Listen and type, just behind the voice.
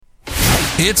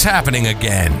It's happening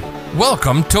again.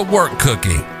 Welcome to Work Cookie,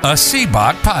 a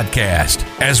CBOC podcast.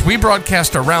 As we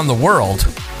broadcast around the world,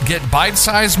 get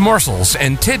bite-sized morsels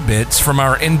and tidbits from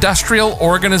our industrial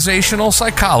organizational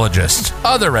psychologists,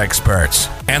 other experts,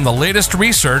 and the latest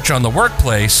research on the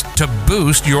workplace to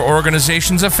boost your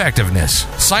organization's effectiveness.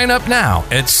 Sign up now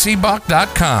at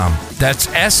cboc.com. That's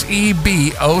SEBOC.com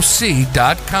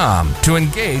to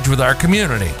engage with our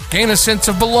community, gain a sense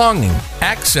of belonging,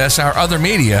 access our other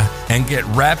media, and get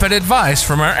rapid advice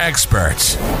from our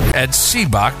experts at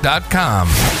cboc.com.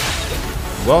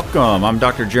 Welcome. I'm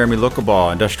Dr. Jeremy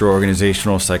Lookaball, Industrial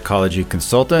Organizational Psychology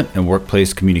Consultant and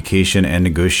Workplace Communication and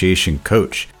Negotiation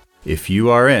Coach. If you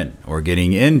are in or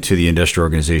getting into the industrial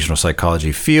organizational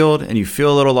psychology field and you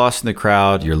feel a little lost in the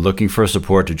crowd, you're looking for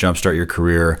support to jumpstart your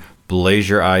career, blaze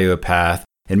your IO path,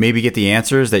 and maybe get the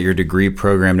answers that your degree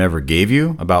program never gave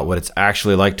you about what it's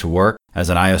actually like to work as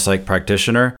an IO psych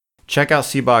practitioner, check out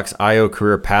CBOC's IO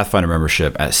Career Pathfinder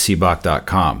membership at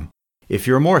cboc.com. If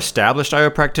you're a more established IO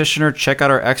practitioner, check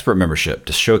out our expert membership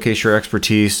to showcase your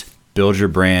expertise, build your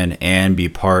brand, and be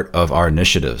part of our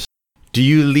initiatives. Do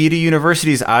you lead a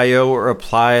university's IO or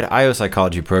applied IO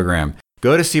psychology program?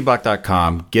 Go to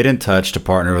cboc.com, get in touch to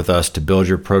partner with us to build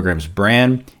your program's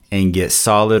brand and get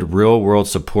solid real-world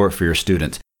support for your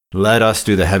students. Let us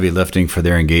do the heavy lifting for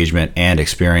their engagement and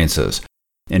experiences.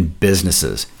 And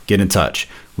businesses, get in touch.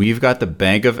 We've got the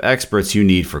bank of experts you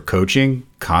need for coaching,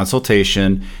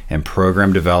 consultation, and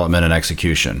program development and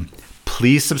execution.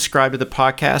 Please subscribe to the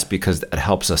podcast because it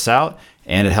helps us out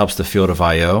and it helps the field of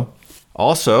IO.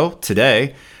 Also,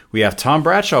 today, we have Tom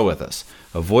Bradshaw with us,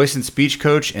 a voice and speech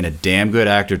coach and a damn good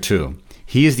actor too.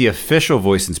 He is the official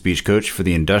voice and speech coach for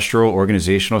the industrial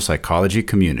organizational psychology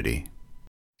community.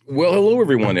 Well, hello,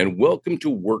 everyone, and welcome to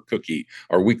Work Cookie,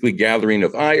 our weekly gathering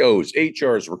of IOs,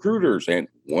 HRs, recruiters, and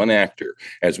one actor,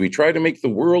 as we try to make the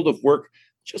world of work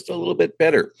just a little bit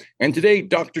better. And today,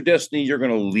 Dr. Destiny, you're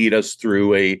going to lead us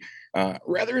through a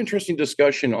rather interesting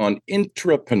discussion on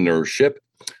intrapreneurship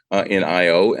in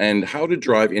IO and how to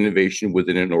drive innovation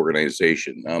within an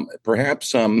organization.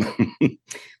 Perhaps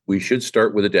we should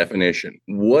start with a definition.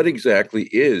 What exactly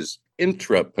is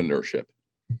intrapreneurship?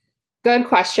 Good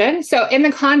question. So in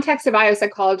the context of IO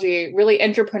psychology, really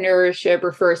intrapreneurship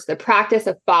refers to the practice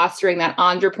of fostering that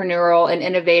entrepreneurial and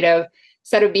innovative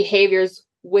set of behaviors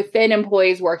within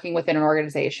employees working within an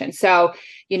organization. So,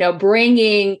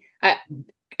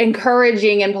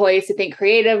 encouraging employees to think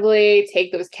creatively,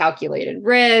 take those calculated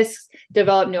risks,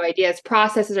 develop new ideas,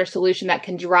 processes, or solutions that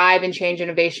can drive and change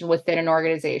innovation within an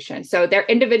organization. So they're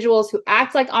individuals who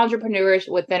act like entrepreneurs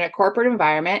within a corporate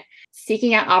environment,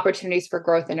 seeking out opportunities for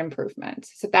growth and improvement.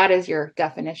 So that is your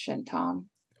definition, Tom.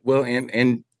 Well,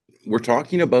 and we're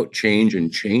talking about change,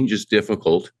 and change is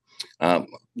difficult.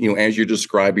 As you're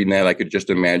describing that, I could just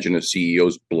imagine a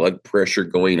CEO's blood pressure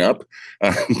going up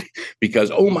because,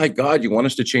 oh my God, you want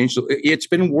us to change? It's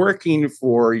been working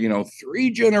for, 3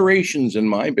 generations in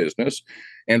my business.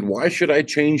 And why should I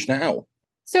change now?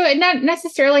 So it not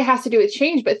necessarily has to do with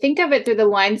change, but think of it through the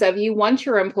lens of you want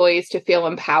your employees to feel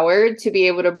empowered to be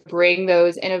able to bring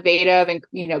those innovative and,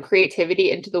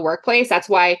 creativity into the workplace. That's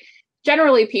why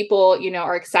generally people,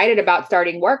 are excited about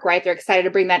starting work, right? They're excited to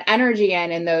bring that energy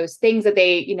in and those things that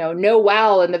they, know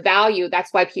well and the value.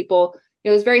 That's why people,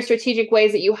 there's very strategic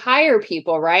ways that you hire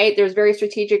people, right? There's very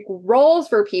strategic roles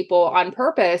for people on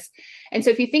purpose. And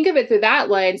so if you think of it through that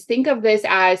lens, think of this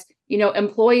as,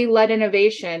 employee-led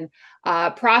innovation,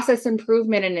 process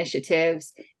improvement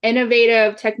initiatives,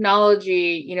 innovative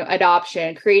technology,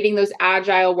 adoption, creating those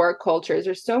agile work cultures.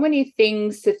 There's so many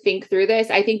things to think through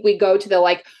this. I think we go to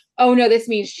the oh no, this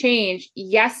means change.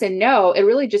 Yes and no. It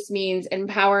really just means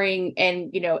empowering and,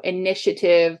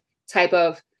 initiative type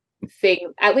of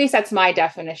thing. At least that's my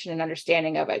definition and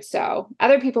understanding of it. So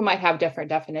other people might have different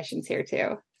definitions here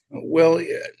too. Well,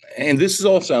 and this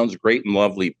all sounds great and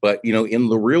lovely, but, in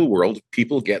the real world,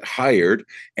 people get hired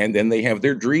and then they have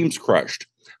their dreams crushed.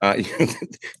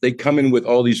 They come in with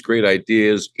all these great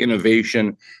ideas,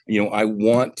 innovation. I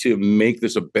want to make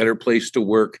this a better place to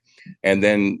work. And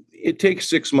then it takes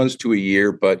 6 months to a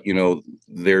year, but,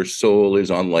 their soul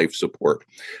is on life support.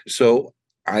 So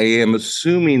I am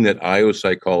assuming that IO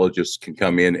psychologists can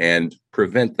come in and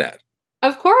prevent that.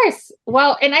 Of course.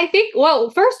 Well, and I think,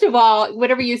 first of all,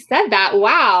 whenever you said that,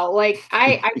 wow,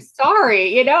 I'm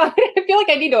sorry, I feel like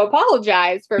I need to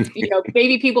apologize for,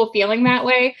 maybe people feeling that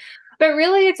way. But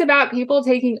really, it's about people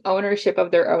taking ownership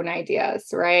of their own ideas,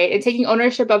 right? And taking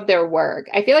ownership of their work.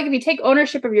 I feel like if you take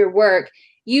ownership of your work,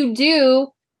 you do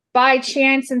by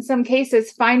chance, in some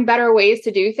cases, find better ways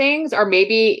to do things, or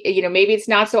maybe, maybe it's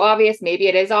not so obvious, maybe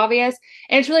it is obvious.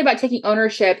 And it's really about taking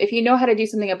ownership. If you know how to do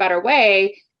something a better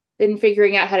way, then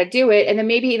figuring out how to do it, and then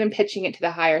maybe even pitching it to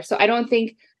the higher. So I don't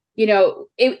think,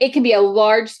 it can be a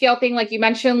large scale thing, like you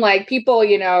mentioned, like people,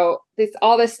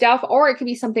 all this stuff, or it could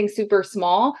be something super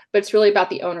small, but it's really about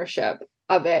the ownership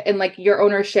of it and like your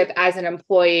ownership as an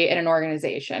employee in an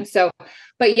organization. So,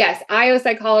 but yes, IO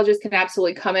psychologists can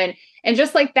absolutely come in and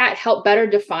just like that, help better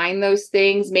define those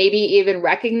things, maybe even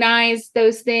recognize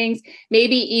those things,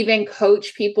 maybe even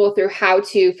coach people through how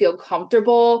to feel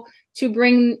comfortable to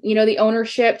bring, the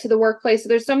ownership to the workplace. So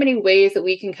there's so many ways that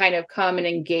we can kind of come and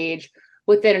engage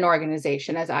within an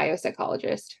organization as IO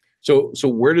psychologist. So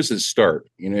where does it start?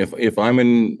 If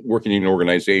I'm working in an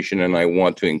organization and I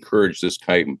want to encourage this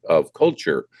type of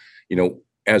culture,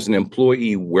 as an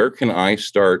employee, where can I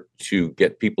start to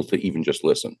get people to even just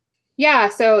listen? Yeah.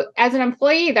 So as an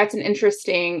employee, that's an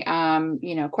interesting,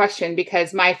 question,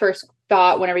 because my first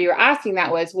thought whenever you were asking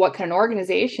that was, what can an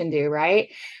organization do? Right.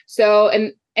 So,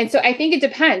 and so I think it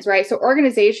depends, right? So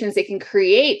organizations, they can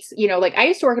create, like I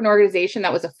used to work in an organization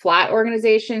that was a flat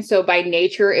organization. So by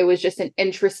nature, it was just an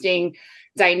interesting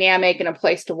dynamic and a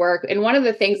place to work. And one of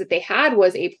the things that they had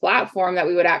was a platform that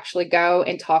we would actually go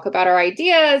and talk about our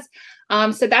ideas.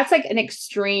 So that's like an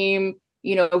extreme,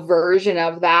 version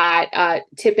of that.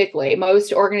 Typically,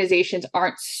 most organizations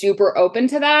aren't super open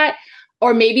to that.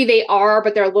 Or maybe they are,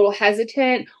 but they're a little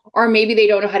hesitant, or maybe they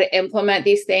don't know how to implement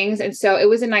these things. And so it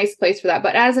was a nice place for that.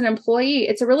 But as an employee,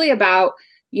 it's really about,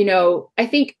 I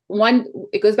think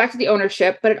it goes back to the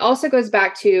ownership, but it also goes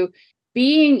back to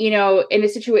being, in a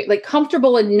situation like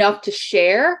comfortable enough to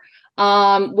share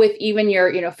with even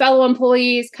your, fellow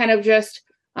employees, kind of just,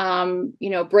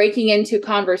 breaking into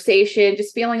conversation,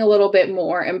 just feeling a little bit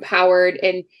more empowered.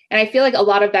 And I feel like a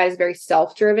lot of that is very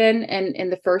self-driven and in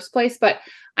the first place, but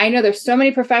I know there's so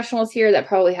many professionals here that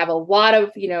probably have a lot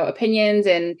of, opinions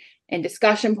and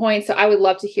discussion points. So I would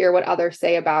love to hear what others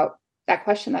say about that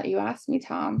question that you asked me,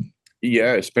 Tom.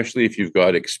 Yeah, especially if you've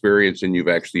got experience and you've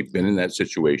actually been in that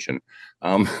situation.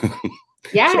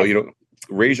 Yeah. So,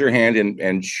 raise your hand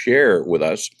and share with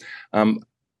us.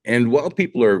 And while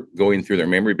people are going through their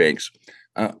memory banks,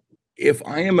 if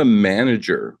I am a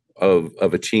manager of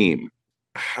a team,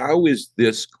 how is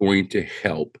this going to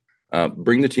help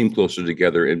bring the team closer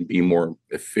together and be more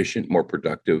efficient, more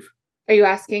productive? Are you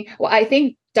asking? Well, I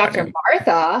think Dr.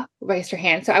 Martha raised her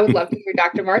hand, so I would love to hear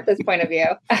Dr. Martha's point of view.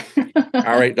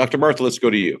 All right, Dr. Martha, let's go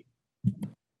to you.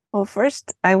 Well,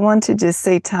 first, I want to just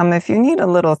say, Tom, if you need a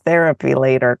little therapy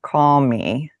later, call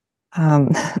me.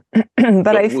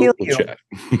 But I feel you.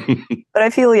 But I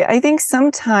feel you. I think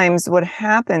sometimes what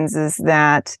happens is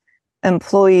that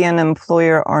employee and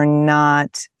employer are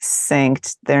not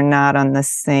synced. They're not on the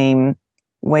same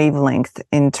wavelength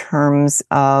in terms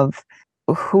of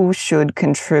who should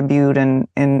contribute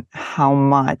and how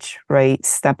much, right?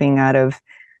 Stepping out of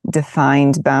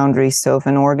defined boundaries. So if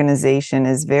an organization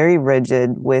is very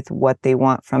rigid with what they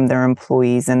want from their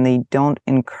employees and they don't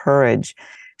encourage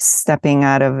stepping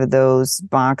out of those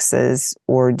boxes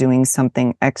or doing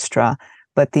something extra,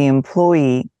 but the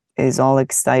employee is all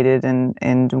excited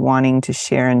and wanting to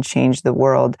share and change the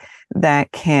world,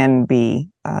 that can be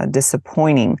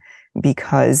disappointing,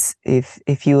 because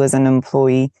if you as an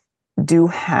employee do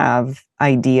have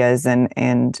ideas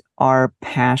and are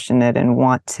passionate and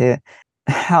want to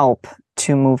help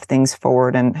to move things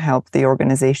forward and help the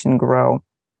organization grow,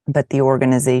 but the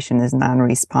organization is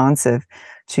non-responsive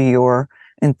to your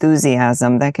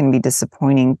enthusiasm, that can be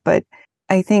disappointing. But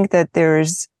I think that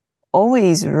there's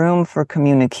always room for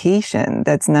communication.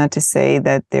 That's not to say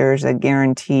that there's a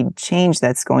guaranteed change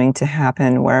that's going to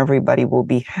happen where everybody will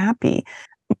be happy,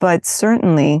 but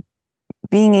certainly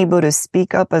being able to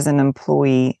speak up as an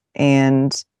employee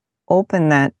and open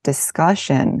that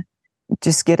discussion,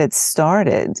 just get it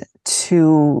started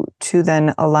to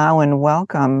then allow and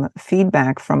welcome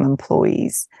feedback from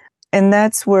employees. And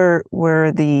that's where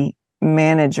the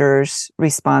manager's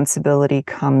responsibility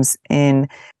comes in.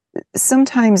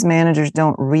 Sometimes managers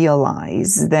don't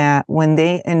realize that when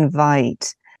they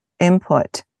invite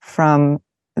input from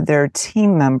their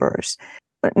team members,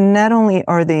 not only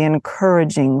are they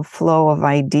encouraging flow of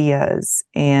ideas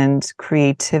and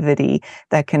creativity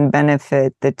that can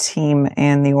benefit the team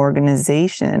and the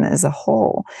organization as a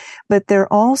whole, but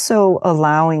they're also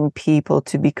allowing people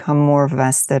to become more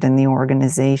vested in the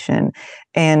organization.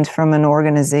 And from an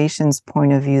organization's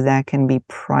point of view, that can be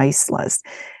priceless.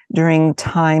 During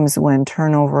times when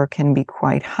turnover can be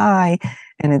quite high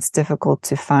and it's difficult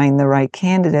to find the right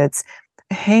candidates,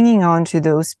 hanging on to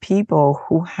those people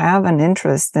who have an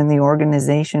interest in the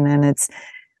organization and its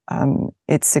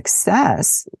its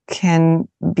success can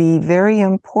be very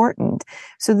important.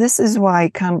 So this is why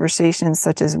conversations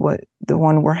such as the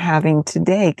one we're having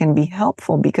today can be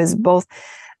helpful, because both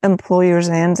employers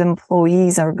and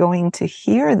employees are going to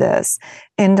hear this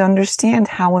and understand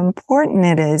how important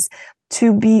it is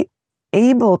to be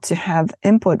able to have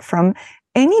input from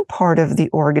any part of the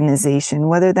organization,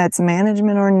 whether that's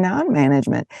management or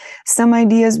non-management. Some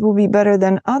ideas will be better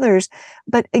than others,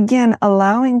 but again,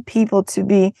 allowing people to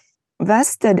be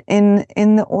vested in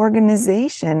the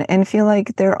organization and feel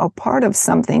like they're a part of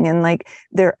something and like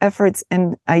their efforts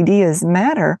and ideas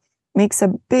matter makes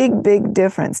a big, big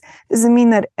difference. Does it mean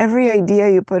that every idea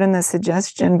you put in the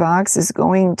suggestion box is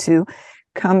going to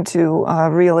come to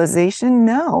realization?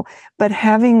 No, but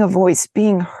having a voice,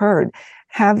 being heard,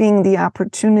 having the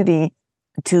opportunity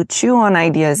to chew on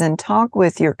ideas and talk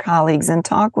with your colleagues and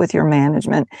talk with your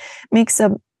management makes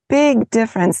a big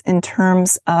difference in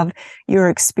terms of your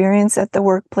experience at the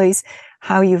workplace,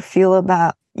 how you feel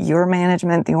about your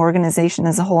management, the organization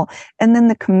as a whole, and then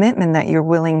the commitment that you're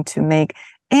willing to make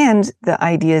and the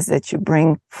ideas that you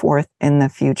bring forth in the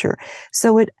future.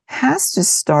 So it has to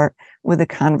start with a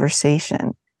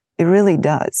conversation. It really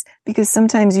does, because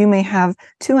sometimes you may have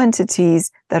two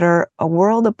entities that are a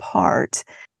world apart,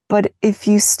 but if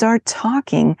you start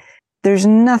talking, there's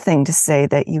nothing to say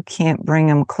that you can't bring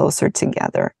them closer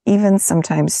together, even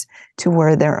sometimes to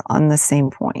where they're on the same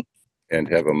point. And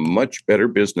have a much better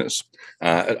business.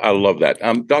 I love that.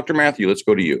 Dr. Matthew, let's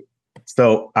go to you.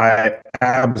 So I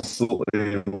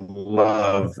absolutely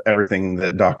love everything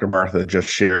that Dr. Martha just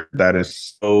shared. That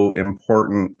is so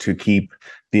important to keep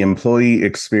the employee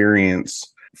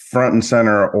experience front and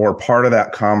center or part of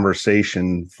that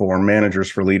conversation for managers,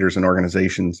 for leaders and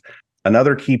organizations.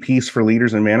 Another key piece for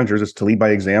leaders and managers is to lead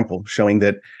by example, showing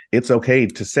that it's okay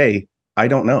to say, I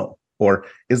don't know, or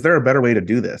is there a better way to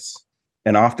do this?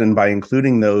 And often by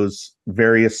including those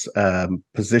various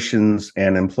positions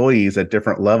and employees at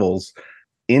different levels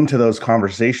into those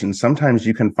conversations, sometimes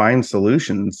you can find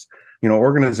solutions. You know,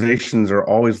 organizations are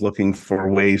always looking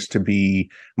for ways to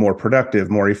be more productive,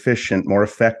 more efficient, more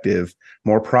effective,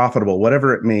 more profitable,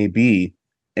 whatever it may be.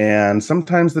 And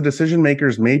sometimes the decision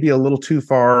makers may be a little too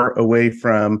far away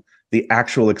from the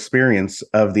actual experience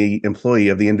of the employee,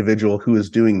 of the individual who is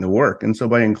doing the work. And so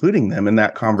by including them in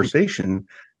that conversation,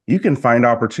 you can find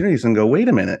opportunities and go, wait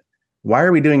a minute, why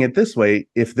are we doing it this way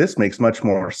if this makes much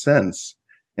more sense?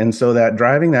 And so that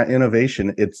driving that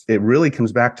innovation, it really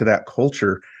comes back to that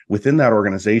culture within that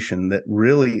organization that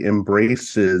really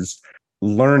embraces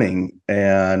learning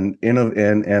and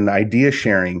idea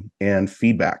sharing and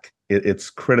feedback. It's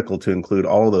critical to include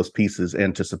all of those pieces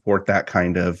and to support that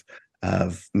kind of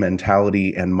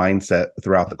mentality and mindset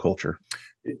throughout the culture.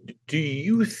 Do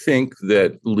you think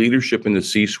that leadership in the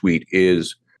C-suite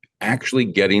is actually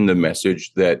getting the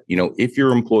message that, you know, if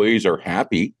your employees are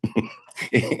happy,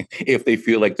 if they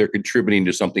feel like they're contributing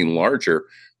to something larger,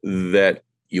 that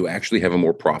you actually have a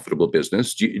more profitable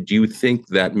business? Do you think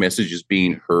that message is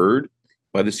being heard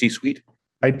by the C-suite?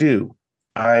 I do.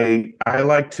 I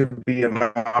like to be an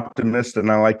optimist,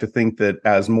 and I like to think that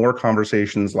as more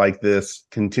conversations like this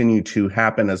continue to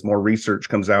happen, as more research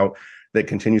comes out that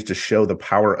continues to show the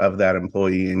power of that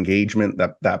employee engagement,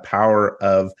 that power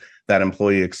of that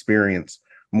employee experience,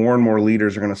 more and more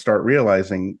leaders are going to start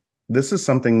realizing this is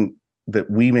something that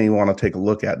we may want to take a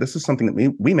look at. This is something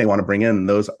that we may want to bring in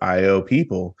those IO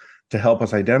people to help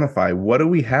us identify, what do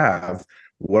we have,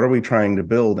 what are we trying to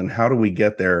build, and how do we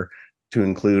get there to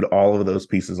include all of those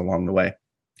pieces along the way.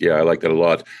 Yeah, I like that a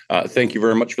lot. Thank you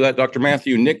very much for that, Dr.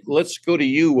 Matthew. Nick, let's go to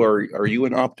you. Are you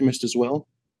an optimist as well?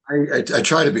 I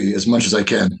try to be as much as I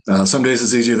can. Some days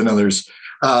it's easier than others.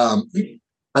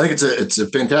 I think it's a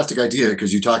fantastic idea,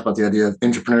 because you talk about the idea of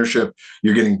intrapreneurship.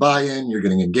 You're getting buy-in, you're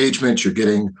getting engagement, you're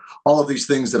getting all of these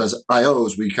things that as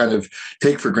IOs we kind of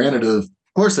take for granted. Of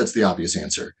course, that's the obvious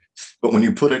answer. But when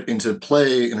you put it into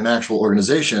play in an actual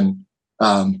organization,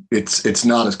 it's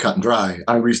not as cut and dry.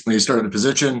 I recently started a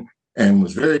position and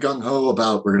was very gung-ho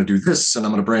about, we're going to do this and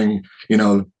I'm going to bring,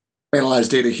 analyze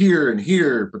data here and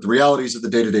here. But the realities of the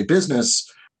day-to-day business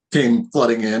came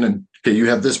flooding in, and okay, you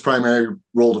have this primary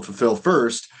role to fulfill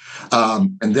first.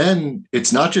 And then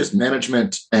it's not just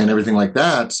management and everything like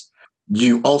that.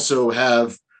 You also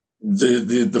have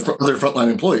the other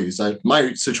frontline employees.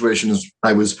 My situation is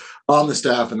I was on the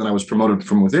staff and then I was promoted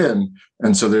from within.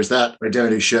 And so there's that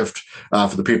identity shift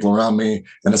for the people around me.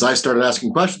 And as I started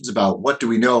asking questions about what do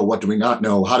we know, what do we not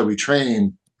know, how do we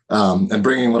train, and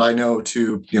bringing what I know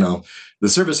to, the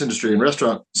service industry and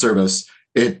restaurant service,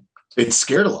 it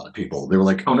scared a lot of people. They were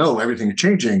like, oh no, everything's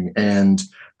changing and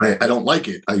I don't like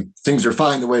it. Things are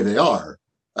fine the way they are.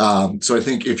 So I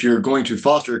think if you're going to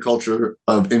foster a culture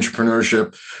of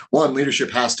entrepreneurship, one,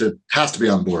 leadership has to be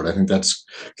on board. I think that's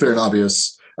clear and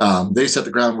obvious. They set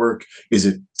the groundwork. Is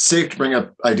it safe to bring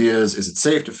up ideas? Is it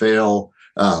safe to fail?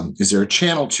 Is there a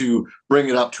channel to bring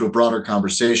it up to a broader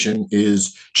conversation?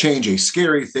 Is change a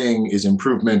scary thing? Is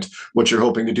improvement what you're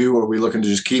hoping to do? Or are we looking to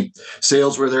just keep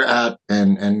sales where they're at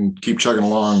and keep chugging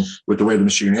along with the way the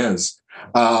machine is?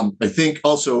 I think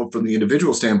also from the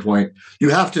individual standpoint, you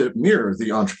have to mirror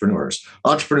the entrepreneurs.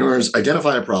 Entrepreneurs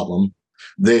identify a problem.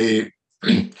 They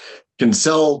can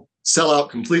sell out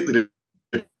completely to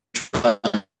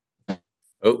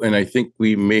Oh, and I think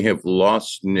we may have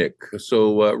lost Nick.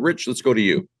 So, Rich, let's go to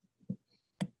you.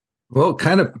 Well,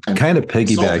 kind of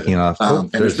piggybacking off.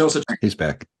 And there's no such. He's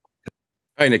back.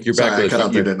 Hi, Nick. You're back. I cut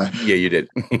out there, didn't I? Yeah, you did.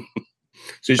 So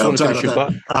you just want to finish your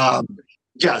thought?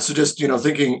 Yeah. So just,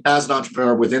 thinking as an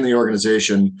entrepreneur within the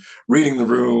organization, reading the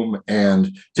room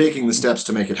and taking the steps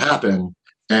to make it happen.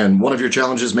 And one of your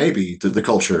challenges may be the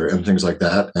culture and things like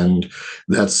that. And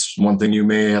that's one thing you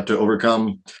may have to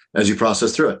overcome as you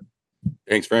process through it.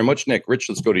 Thanks very much, Nick. Rich,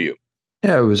 let's go to you.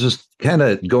 Yeah, it was just kind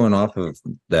of going off of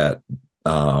that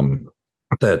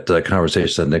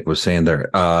conversation that Nick was saying there.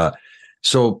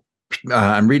 So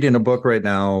I'm reading a book right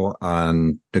now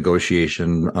on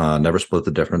negotiation, Never Split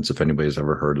the Difference, if anybody's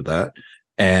ever heard of that.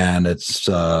 And it's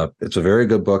a very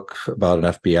good book about an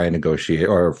FBI negotiator,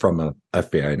 or from an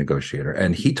FBI negotiator.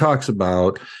 And he talks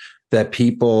about that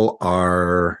people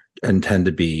are and tend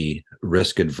to be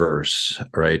risk adverse,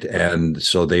 right? And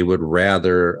so they would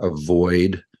rather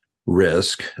avoid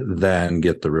risk than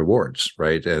get the rewards,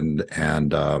 right? And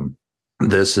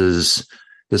this is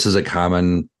a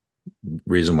common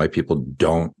reason why people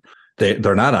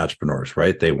they're not entrepreneurs,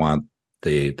 right? They want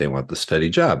the steady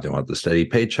job, they want the steady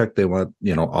paycheck, they want,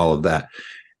 all of that.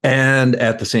 And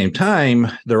at the same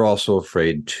time, they're also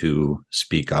afraid to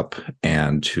speak up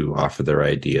and to offer their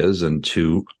ideas and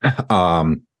to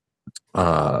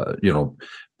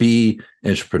be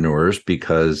entrepreneurs,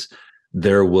 because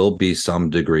there will be some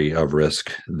degree of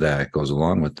risk that goes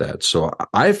along with that. So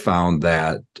I found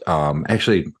that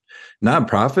actually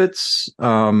nonprofits,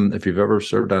 if you've ever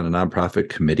served on a nonprofit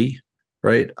committee,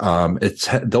 right,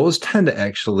 those tend to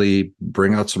actually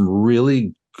bring out some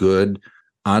really good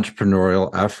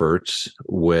entrepreneurial efforts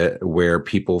where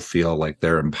people feel like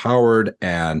they're empowered.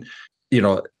 And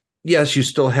yes, you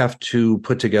still have to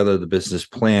put together the business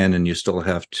plan, and you still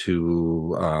have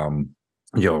to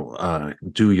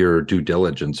do your due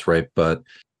diligence, right? But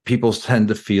people tend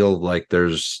to feel like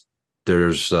there's I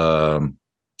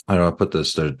don't know how to put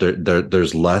this,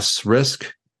 there's less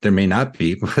risk. There may not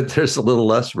be, but there's a little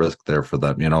less risk there for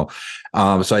them,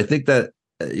 So I think that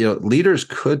leaders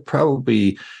could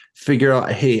probably figure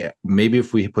out, hey, maybe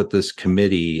if we put this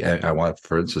committee,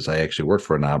 for instance, I actually worked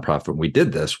for a nonprofit, and we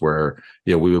did this where,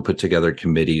 we would put together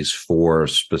committees for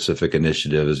specific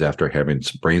initiatives after having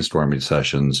some brainstorming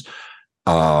sessions,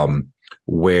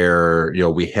 where,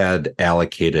 we had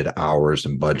allocated hours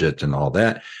and budget and all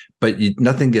that, but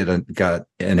nothing got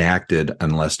enacted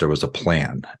unless there was a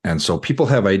plan. And so people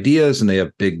have ideas, and they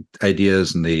have big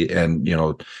ideas,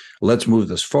 and let's move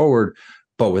this forward.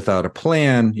 But without a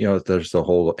plan, there's the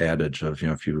whole adage of,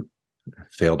 if you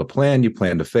fail to plan, you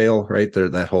plan to fail, right?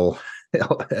 That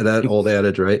old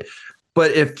adage, right?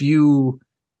 But if you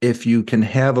can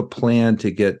have a plan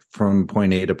to get from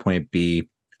point A to point B,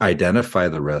 identify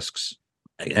the risks,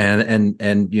 and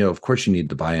of course you need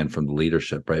the buy-in from the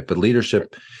leadership, right? But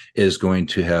leadership is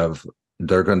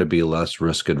they're going to be less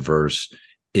risk adverse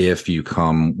if you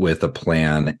come with a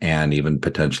plan, and even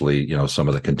potentially, some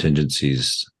of the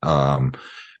contingencies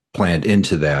planned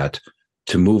into that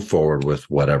to move forward with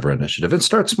whatever initiative, and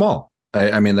start small.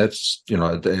 I mean, that's,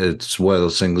 it's one of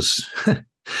those things.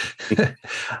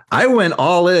 I went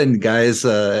all in, guys,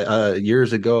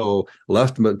 years ago,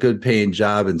 left a good paying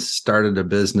job and started a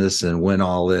business and went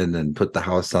all in and put the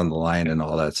house on the line and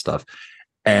all that stuff.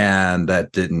 And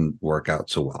that didn't work out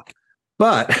so well.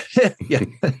 But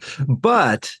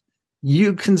but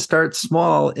you can start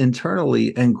small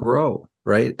internally and grow,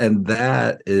 right? And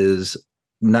that is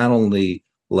not only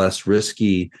less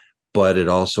risky, but it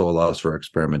also allows for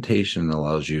experimentation,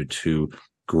 allows you to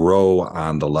grow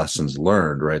on the lessons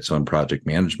learned, right? So in project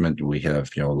management, we have,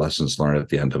 lessons learned at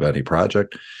the end of any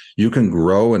project. You can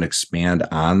grow and expand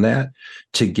on that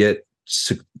to get,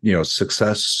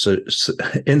 success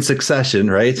in succession,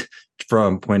 right?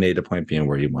 From point A to point B and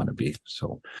where you want to be.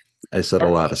 So I said a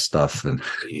lot of stuff. And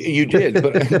you did,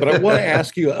 but I want to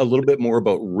ask you a little bit more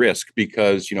about risk,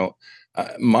 because,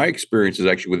 My experience is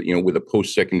actually with a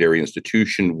post-secondary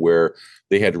institution where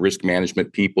they had risk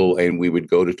management people, and we would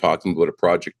go to talk to them about a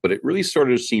project. But it really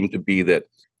sort of seemed to be that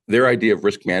their idea of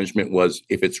risk management was,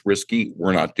 if it's risky,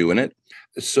 we're not doing it.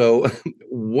 So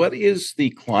what is the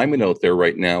climate out there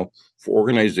right now for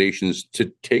organizations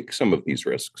to take some of these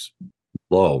risks?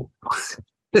 Low.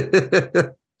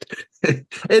 It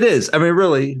is. I mean,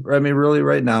 really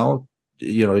right now,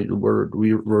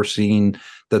 we're seeing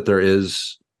that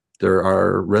there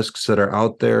are risks that are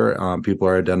out there. People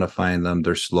are identifying them.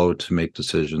 They're slow to make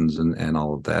decisions and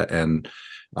all of that. And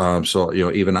so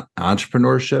even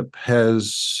entrepreneurship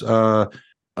has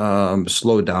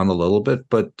slowed down a little bit,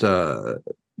 but the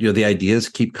ideas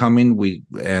keep coming.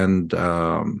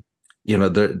 They're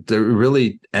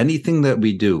really, anything that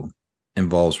we do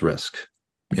involves risk.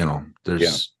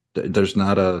 There's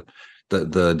not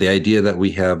the idea that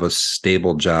we have a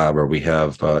stable job, or we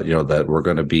have that we're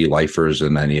going to be lifers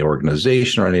in any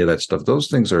organization or any of that stuff. Those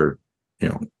things are,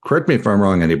 correct me if I'm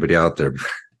wrong, anybody out there.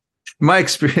 My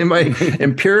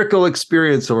empirical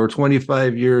experience over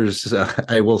 25 years,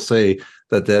 I will say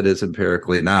that is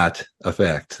empirically not a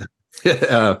fact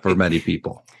for many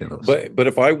people. But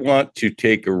if I want to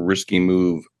take a risky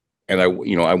move, and I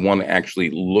want to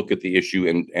actually look at the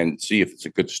issue and see if it's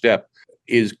a good step,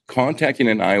 is contacting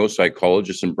an IO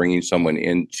psychologist and bringing someone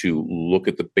in to look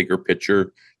at the bigger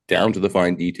picture down to the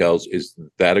fine details, is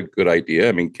that a good idea?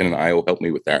 I mean, can an IO help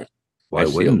me with that? Why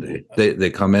wouldn't they? They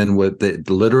come in with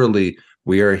literally,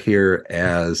 we are here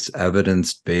as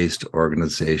evidence-based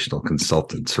organizational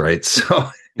consultants, right?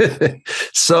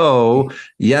 So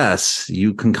yes,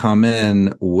 you can come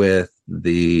in with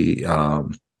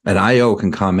an IO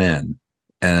can come in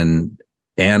and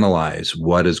analyze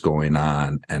what is going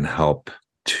on and help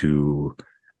to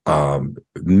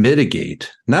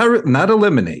mitigate, not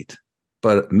eliminate,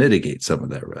 but mitigate some of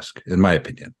that risk, in my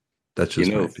opinion. That's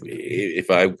just my opinion. If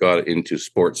I've got into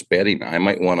sports betting, I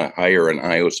might want to hire an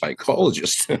IO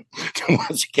psychologist.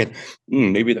 Once again,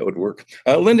 maybe that would work.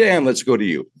 Linda Ann, let's go to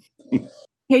you.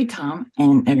 Hey, Tom,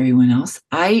 and everyone else.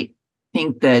 I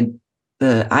think that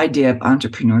the idea of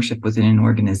entrepreneurship within an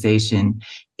organization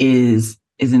is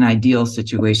an ideal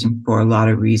situation for a lot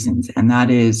of reasons. And that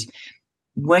is,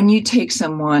 when you take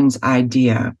someone's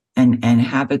idea and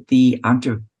have it the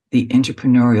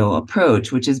entrepreneurial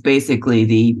approach, which is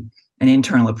basically an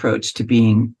internal approach to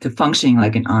functioning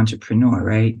like an entrepreneur,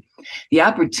 right? The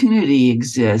opportunity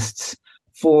exists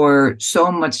for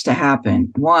so much to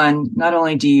happen. One, not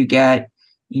only do you get,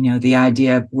 the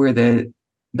idea of where the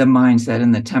mindset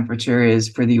and the temperature is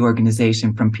for the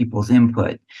organization from people's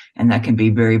input. And that can be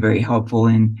very, very helpful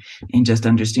in just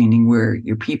understanding where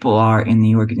your people are in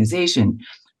the organization.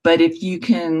 But if you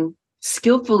can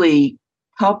skillfully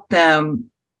help them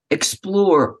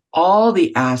explore all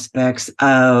the aspects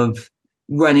of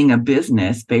running a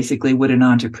business, basically what an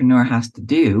entrepreneur has to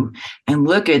do, and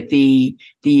look at the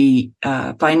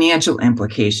financial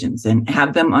implications and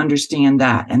have them understand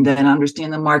that, and then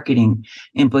understand the marketing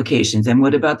implications, and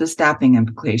what about the staffing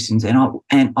implications,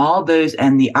 and all those,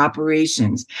 and the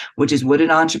operations, which is what an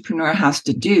entrepreneur has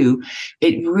to do.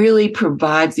 It really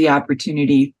provides the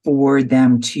opportunity for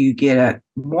them to get a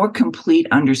more complete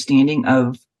understanding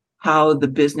of how the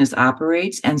business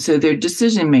operates. And so their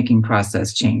decision-making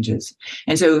process changes.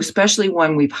 And so especially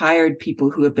when we've hired people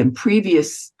who have been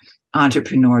previous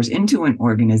entrepreneurs into an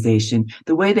organization,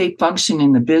 the way they function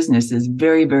in the business is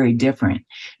very, very different.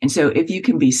 And so if you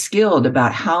can be skilled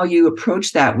about how you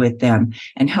approach that with them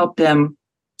and help them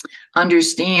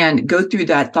understand, go through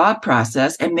that thought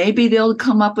process, and maybe they'll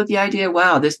come up with the idea,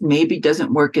 wow, this maybe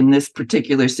doesn't work in this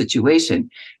particular situation,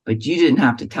 but you didn't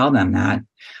have to tell them that.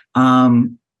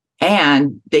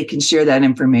 And they can share that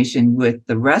information with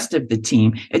the rest of the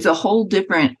team. It's a whole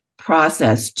different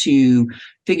process to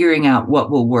figuring out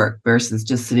what will work versus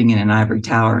just sitting in an ivory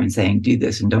tower and saying, do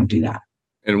this and don't do that.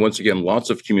 And once again, lots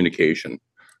of communication.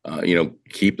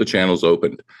 Keep the channels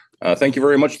open. Thank you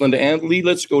very much, Linda. And Lee,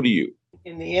 let's go to you.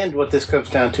 In the end, what this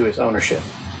comes down to is ownership,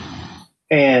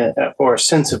 or a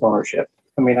sense of ownership.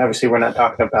 I mean, obviously, we're not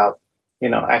talking about,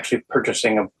 actually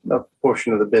purchasing a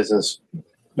portion of the business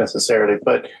necessarily,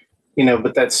 but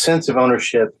that sense of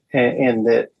ownership and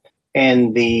the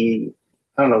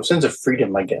sense of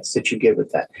freedom, I guess, that you give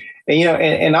with that.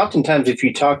 And oftentimes if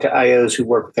you talk to IOs who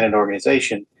work within an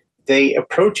organization, they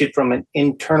approach it from an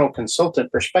internal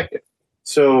consultant perspective.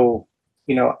 So,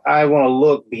 I want to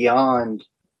look beyond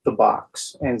the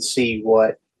box and see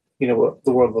what the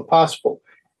world of the possible.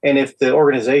 And if the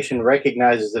organization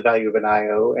recognizes the value of an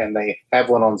IO and they have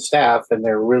one on staff and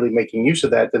they're really making use of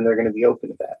that, then they're going to be open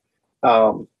to that.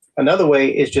 Another way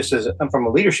is just from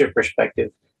a leadership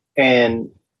perspective. And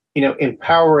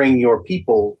empowering your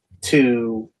people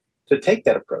to take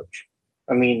that approach.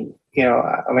 I mean,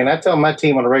 I tell my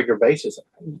team on a regular basis,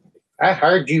 I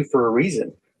hired you for a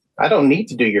reason. I don't need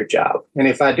to do your job. And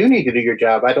if I do need to do your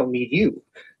job, I don't need you.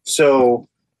 So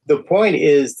the point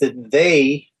is that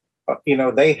they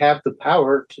have the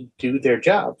power to do their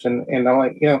jobs. And I'm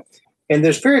like, and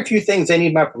there's very few things they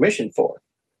need my permission for,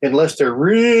 unless they're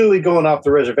really going off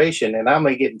the reservation and I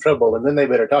may get in trouble and then they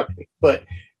better talk to me. But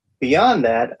beyond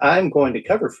that, I'm going to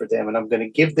cover for them and I'm going to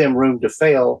give them room to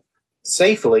fail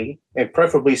safely and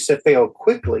preferably fail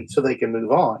quickly so they can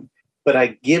move on. But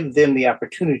I give them the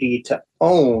opportunity to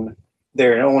own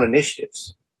their own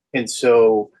initiatives. And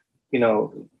so,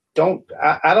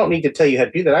 I don't need to tell you how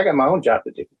to do that. I got my own job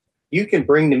to do. You can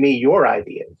bring to me your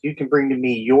ideas. You can bring to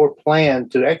me your plan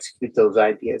to execute those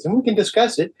ideas and we can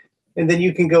discuss it. And then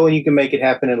you can go and you can make it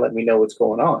happen and let me know what's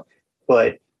going on.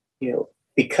 But,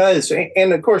 because,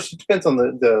 and of course, it depends on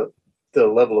the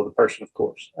level of the person, of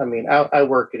course. I mean, I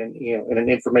work in an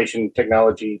information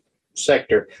technology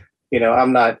sector.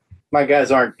 My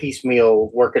guys aren't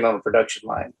piecemeal working on a production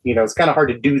line. It's kind of hard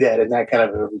to do that in that kind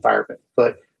of an environment.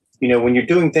 But, when you're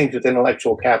doing things with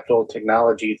intellectual capital,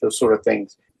 technology, those sort of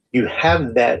things, you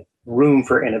have that room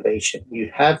for innovation.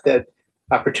 You have that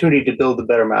opportunity to build a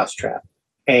better mousetrap.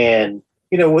 And,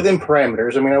 within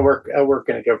parameters, I work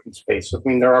in a government space. So,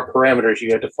 there are parameters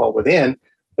you have to fall within,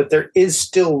 but there is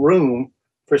still room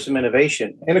for some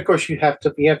innovation. And of course, you have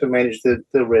to manage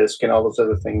the risk and all those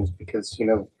other things because,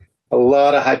 a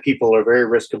lot of high people are very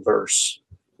risk averse.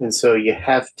 And so you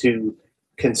have to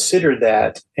consider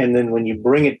that. And then when you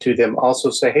bring it to them, also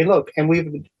say, hey, look, and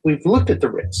we've looked at the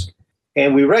risk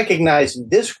and we recognize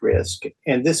this risk.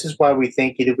 And this is why we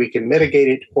think either we can mitigate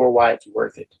it or why it's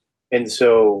worth it. And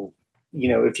so,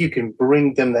 if you can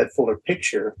bring them that fuller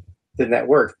picture, then that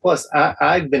works. Plus,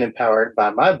 I've been empowered by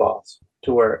my boss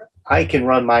to where I can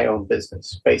run my own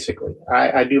business, basically.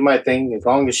 I do my thing. As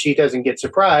long as she doesn't get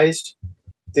surprised,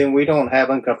 then we don't have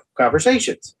uncomfortable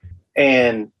conversations.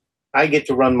 And I get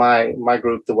to run my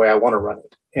group the way I want to run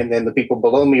it. And then the people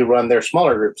below me run their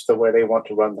smaller groups the way they want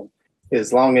to run them.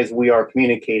 As long as we are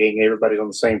communicating, everybody's on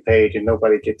the same page and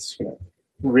nobody gets,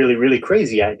 really, really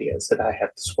crazy ideas that I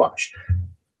have to squash.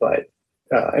 But,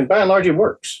 and by and large, it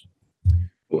works.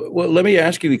 Well, let me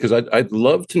ask you, because I'd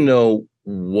love to know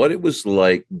what it was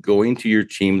like going to your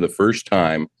team the first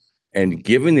time and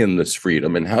giving them this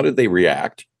freedom, and how did they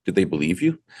react? Did they believe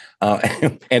you?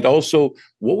 And also,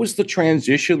 what was the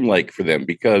transition like for them?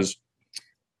 Because,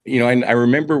 I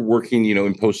remember working,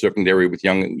 in post-secondary with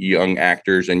young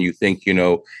actors, and you think,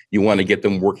 you want to get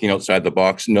them working outside the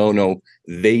box. No,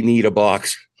 they need a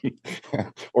box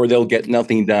or they'll get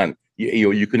nothing done.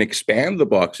 You can expand the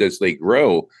box as they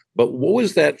grow. But what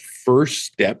was that first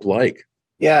step like?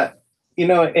 Yeah, and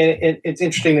it's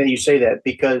interesting that you say that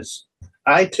because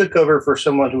I took over for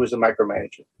someone who was a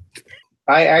micromanager.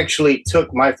 I actually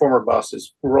took my former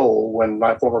boss's role when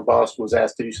my former boss was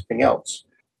asked to do something else.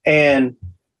 And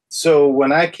so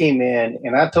when I came in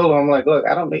and I told him, I'm like, look,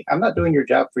 I'm not doing your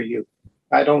job for you.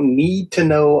 I don't need to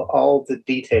know all the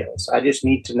details. I just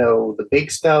need to know the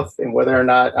big stuff and whether or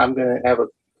not I'm going to have a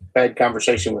bad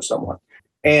conversation with someone.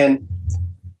 And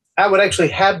I would actually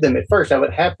have them I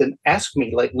would have them ask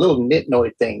me like little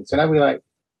nitnoid things. And I'd be like,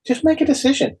 just make a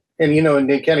decision. And, and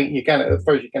they at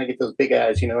first you get those big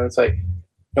eyes, and it's like,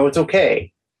 no, it's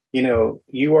okay.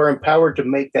 You are empowered to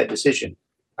make that decision.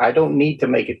 I don't need to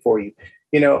make it for you,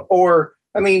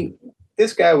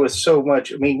 this guy was so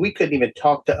much, we couldn't even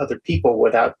talk to other people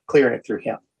without clearing it through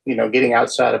him, getting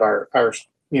outside of our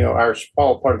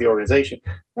small part of the organization.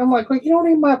 And I'm like, well, you don't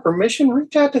need my permission.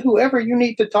 Reach out to whoever you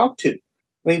need to talk to.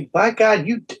 By God,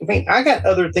 I got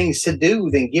other things to do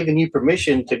than giving you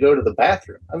permission to go to the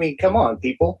bathroom. Come on,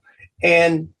 people.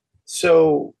 And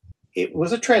so it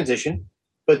was a transition,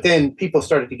 but then people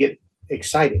started to get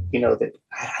excited, that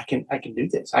I can do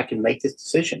this. I can make this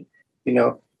decision.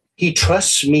 He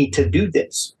trusts me to do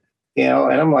this,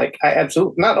 and I'm like, I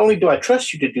absolutely, not only do I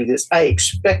trust you to do this, I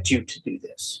expect you to do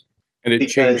this. And it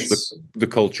changed the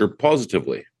culture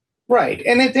positively. Right.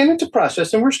 And it's a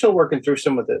process, and we're still working through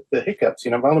some of the hiccups.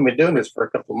 I've only been doing this for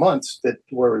a couple of months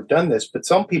where we've done this, but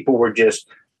some people were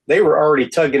they were already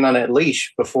tugging on that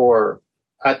leash before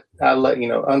I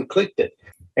unclicked it.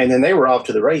 And then they were off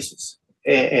to the races.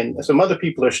 And some other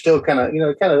people are still kind of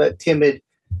that timid,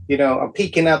 I'm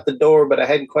peeking out the door, but I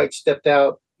hadn't quite stepped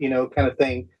out, kind of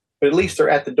thing. But at least they're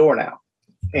at the door now.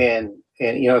 And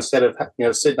instead of,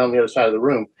 sitting on the other side of the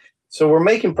room. So we're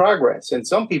making progress. And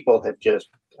some people have just,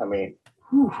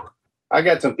 I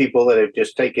got some people that have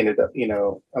just taken it up,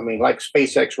 like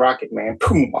SpaceX rocket, man,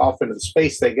 boom, off into the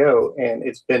space they go. And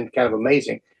it's been kind of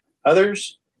amazing.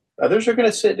 Others are going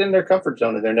to sit in their comfort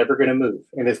zone and they're never going to move.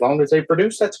 And as long as they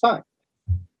produce, that's fine.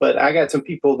 But I got some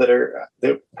people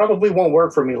that probably won't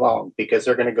work for me long because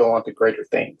they're going to go on to greater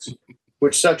things,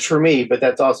 which sucks for me, but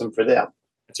that's awesome for them.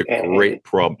 It's a great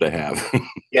problem to have.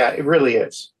 Yeah, it really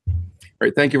is. All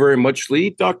right. Thank you very much,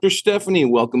 Lee. Dr. Stephanie,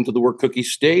 welcome to the Work Cookie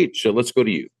stage. So let's go to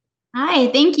you.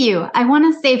 Hi, thank you. I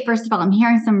want to say, first of all, I'm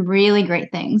hearing some really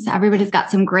great things. Everybody's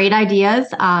got some great ideas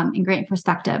and great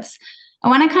perspectives. I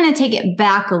want to kind of take it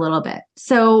back a little bit.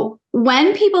 So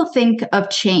when people think of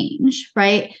change,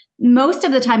 right, most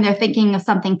of the time they're thinking of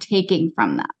something taking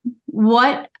from them.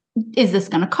 What is this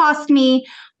going to cost me?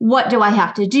 What do I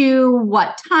have to do?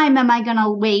 What time am I going to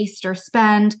waste or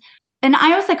spend? An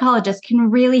IO psychologist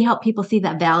can really help people see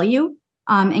that value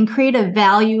and create a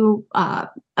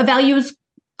values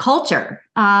culture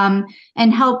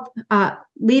and help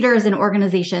leaders and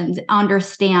organizations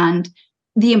understand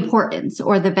the importance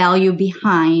or the value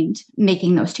behind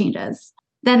making those changes.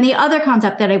 Then the other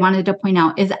concept that I wanted to point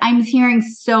out is I'm hearing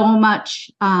so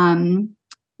much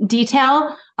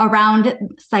detail around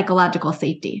psychological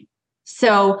safety.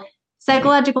 So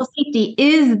psychological safety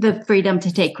is the freedom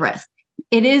to take risks.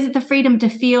 It is the freedom to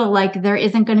feel like there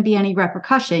isn't going to be any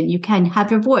repercussion. You can have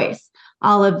your voice,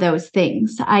 all of those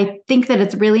things. I think that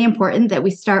it's really important that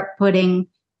we start putting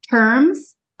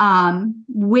terms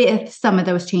with some of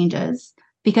those changes,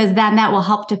 because then that will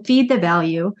help to feed the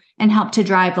value and help to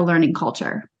drive the learning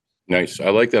culture. Nice. I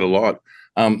like that a lot.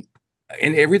 And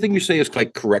everything you say is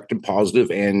like correct and positive,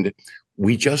 and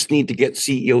we just need to get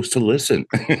CEOs to listen.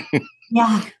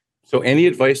 Yeah. So any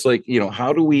advice, like,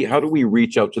 how do we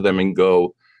reach out to them and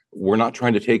go, we're not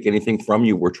trying to take anything from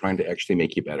you. We're trying to actually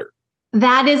make you better.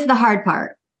 That is the hard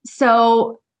part.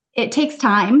 So it takes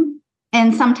time,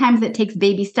 and sometimes it takes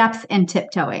baby steps and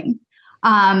tiptoeing.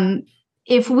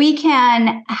 If we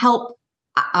can help,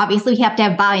 obviously we have to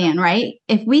have buy-in, right?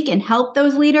 If we can help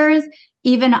those leaders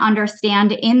even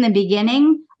understand in the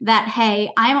beginning that,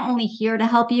 hey, I'm only here to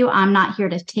help you, I'm not here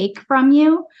to take from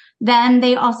you, then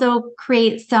they also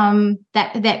create an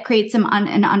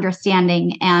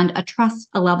understanding and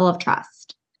a level of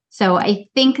trust. So I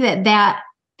think that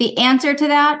the answer to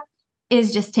that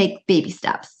is just take baby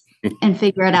steps and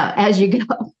figure it out as you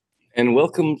go. And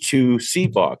welcome to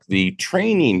CBOC, the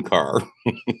training car.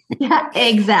 Yeah,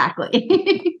 exactly.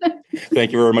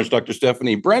 Thank you very much, Dr.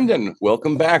 Stephanie. Brendan,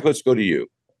 welcome back. Let's go to you.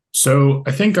 So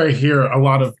I think I hear a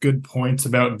lot of good points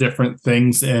about different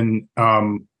things, and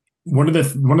one of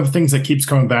the things that keeps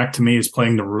coming back to me is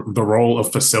playing the role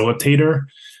of facilitator.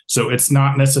 So it's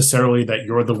not necessarily that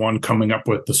you're the one coming up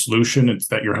with the solution; it's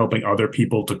that you're helping other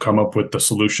people to come up with the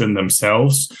solution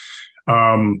themselves.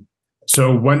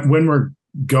 So when we're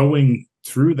going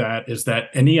through that, is that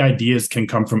any ideas can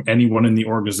come from anyone in the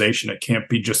organization. It can't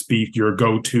just be your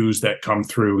go-tos that come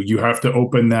through. You have to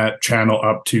open that channel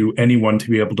up to anyone to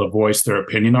be able to voice their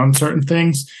opinion on certain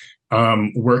things.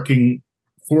 Working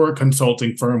for a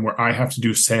consulting firm where I have to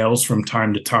do sales from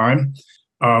time to time,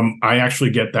 I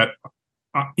actually get that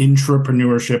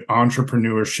entrepreneurship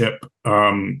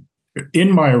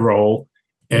in my role.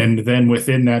 And then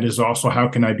within that is also, how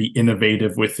can I be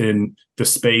innovative within the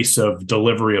space of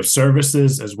delivery of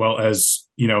services, as well as,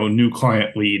 new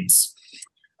client leads.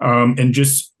 And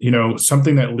just,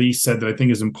 something that Lee said that I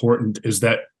think is important is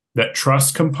that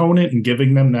trust component, and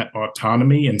giving them that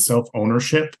autonomy and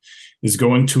self-ownership is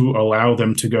going to allow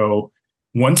them to go,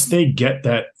 once they get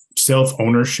that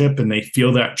self-ownership and they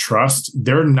feel that trust,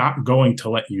 they're not going to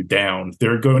let you down.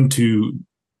 They're going to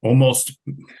almost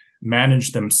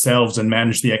manage themselves and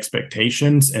manage the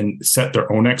expectations and set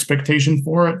their own expectation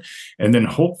for it. And then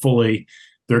hopefully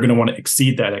they're going to want to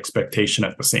exceed that expectation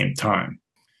at the same time.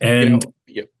 And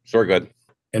sorry, go ahead.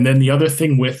 And then the other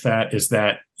thing with that is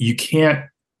that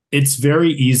it's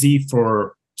very easy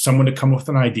for someone to come with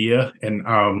an idea. And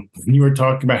when you were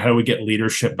talking about how we get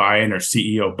leadership buy-in or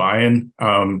CEO buy-in,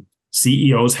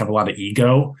 CEOs have a lot of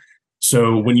ego.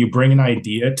 So when you bring an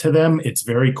idea to them, it's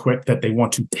very quick that they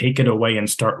want to take it away and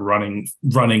start running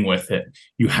with it.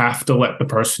 You have to let the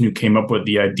person who came up with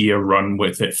the idea run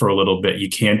with it for a little bit. You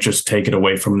can't just take it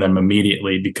away from them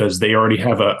immediately, because they already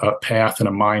have a path and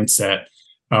a mindset,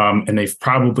 and they've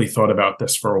probably thought about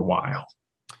this for a while.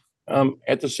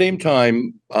 At the same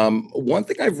time, one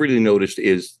thing I've really noticed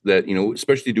is that,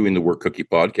 especially doing the Work Cookie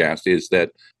podcast, is that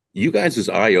you guys as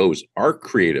IOs are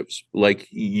creatives. Like,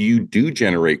 you do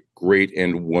generate great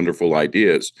and wonderful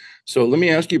ideas. So let me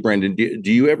ask you, Brendan,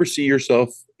 do you ever see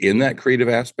yourself in that creative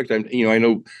aspect? I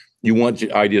know you want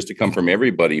ideas to come from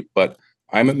everybody, but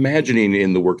I'm imagining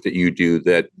in the work that you do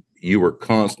that you are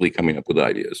constantly coming up with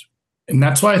ideas. And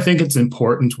that's why I think it's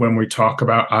important when we talk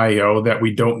about IO that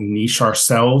we don't niche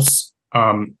ourselves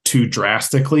too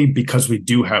drastically, because we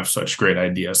do have such great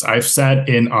ideas. I've sat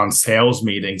in on sales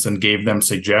meetings and gave them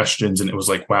suggestions, and it was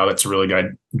like, wow, that's a really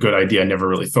good idea. I never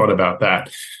really thought about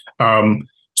that.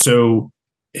 So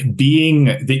being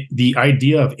the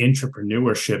idea of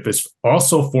intrapreneurship is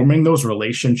also forming those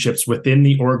relationships within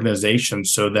the organization,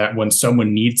 so that when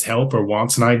someone needs help or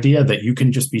wants an idea, that you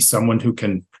can just be someone who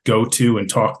can go to and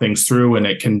talk things through. And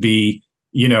it can be,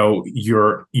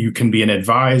 you can be an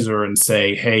advisor and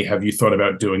say, hey, have you thought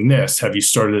about doing this? Have you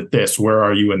started at this? Where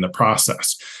are you in the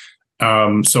process?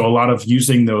 So a lot of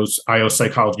using those IO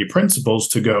psychology principles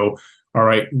to go, all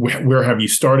right, where have you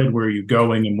started? Where are you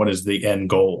going? And what is the end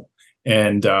goal?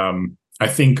 And I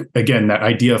think, again, that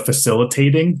idea of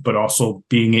facilitating, but also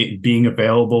being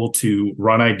available to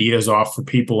run ideas off for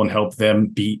people and help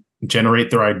them generate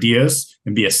their ideas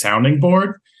and be a sounding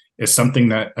board is something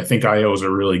that I think IOs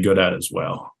are really good at as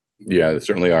well. Yeah, they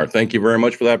certainly are. Thank you very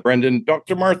much for that, Brendan.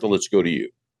 Dr. Martha, let's go to you.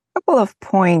 A couple of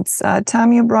points.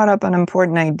 Tom, you brought up an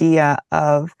important idea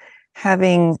of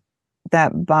having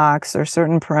that box or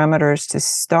certain parameters to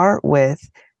start with,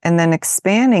 and then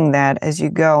expanding that as you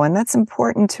go. And that's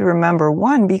important to remember,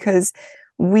 one, because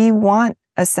we want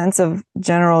a sense of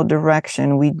general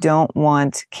direction. We don't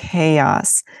want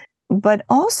chaos. But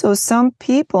also, some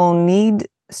people need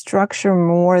structure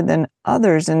more than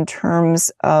others in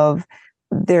terms of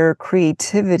their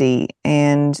creativity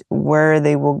and where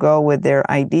they will go with their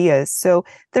ideas. So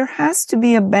there has to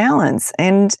be a balance,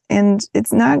 and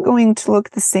it's not going to look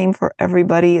the same for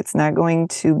everybody. It's not going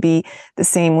to be the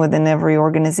same within every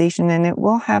organization, and it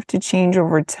will have to change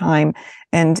over time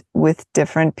and with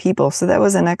different people. So that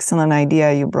was an excellent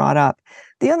idea you brought up.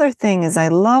 The other thing is, I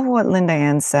love what Linda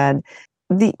Ann said.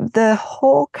 The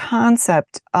whole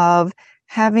concept of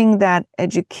having that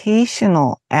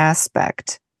educational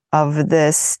aspect of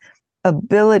this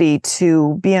ability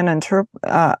to be an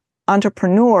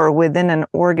entrepreneur within an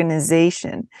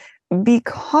organization,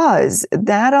 because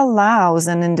that allows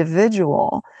an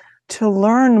individual to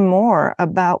learn more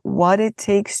about what it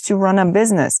takes to run a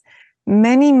business.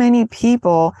 Many, many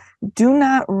people do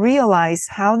not realize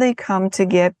how they come to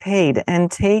get paid and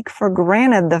take for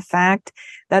granted the fact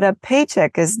that a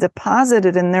paycheck is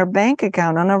deposited in their bank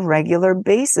account on a regular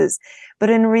basis. But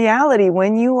in reality,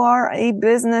 when you are a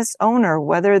business owner,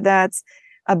 whether that's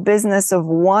a business of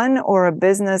one or a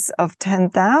business of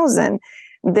 10,000,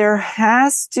 there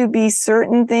has to be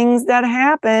certain things that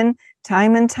happen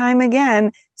time and time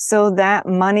again so that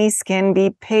monies can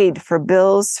be paid for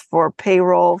bills, for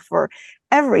payroll, for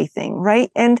everything, right?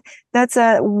 And that's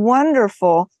a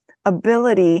wonderful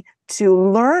ability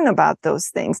to learn about those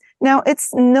things. Now, it's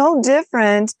no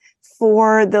different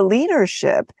for the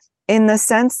leadership, in the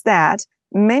sense that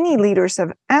many leaders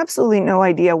have absolutely no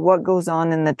idea what goes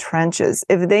on in the trenches.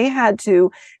 If they had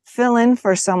to fill in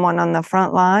for someone on the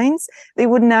front lines, they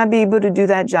would not be able to do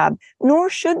that job, nor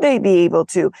should they be able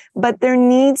to. But there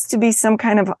needs to be some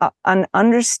kind of an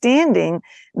understanding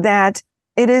that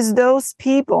it is those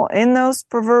people in those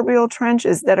proverbial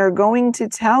trenches that are going to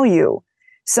tell you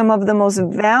some of the most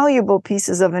valuable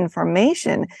pieces of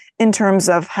information in terms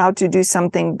of how to do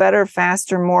something better,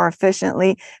 faster, more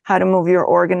efficiently, how to move your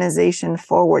organization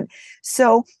forward.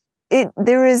 So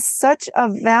there is such a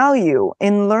value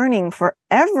in learning for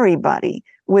everybody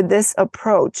with this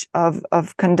approach of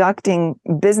conducting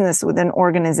business within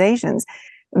organizations,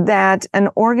 that an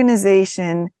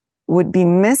organization would be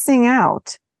missing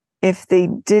out if they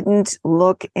didn't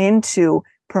look into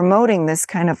promoting this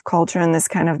kind of culture and this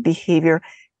kind of behavior.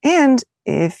 And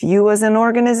if you as an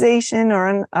organization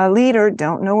or a leader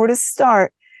don't know where to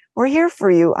start, we're here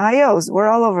for you. IOs, we're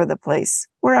all over the place.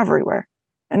 We're everywhere,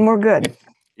 and we're good.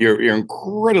 You're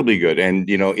incredibly good. And,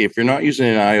 if you're not using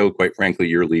an IO, quite frankly,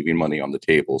 you're leaving money on the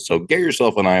table. So get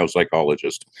yourself an IO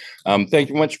psychologist. Thank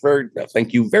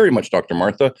you very much, Dr.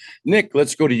 Martha. Nick,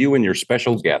 let's go to you and your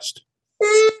special guest.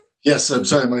 Yes, I'm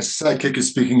sorry. My sidekick is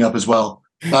speaking up as well.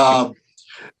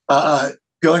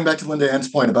 Going back to Linda Ann's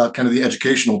point about kind of the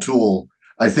educational tool,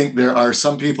 I think there are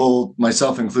some people,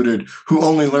 myself included, who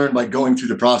only learn by going through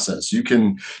the process. You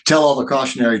can tell all the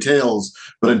cautionary tales,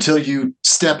 but until you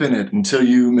step in it, until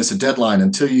you miss a deadline,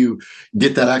 until you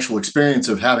get that actual experience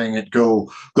of having it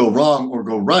go wrong or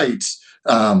go right,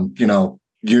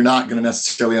 you're not going to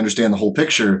necessarily understand the whole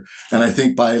picture. And I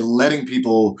think by letting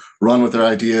people run with their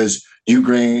ideas, you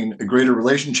gain a greater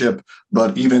relationship,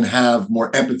 but even have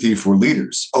more empathy for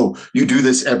leaders. Oh, you do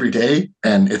this every day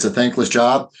and it's a thankless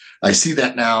job. I see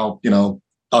that now,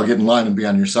 I'll get in line and be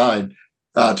on your side.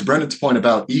 to Brendan's point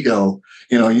about ego,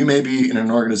 you may be in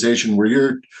an organization where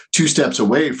you're 2 steps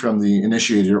away from the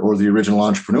initiator or the original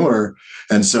entrepreneur.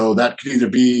 And so that could either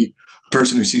be a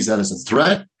person who sees that as a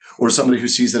threat or somebody who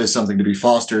sees that as something to be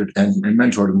fostered and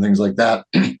mentored and things like that.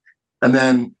 And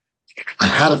then I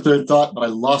had a third thought, but I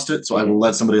lost it. So I will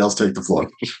let somebody else take the floor.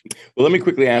 Well, let me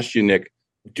quickly ask you, Nick,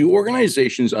 do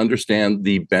organizations understand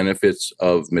the benefits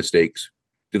of mistakes?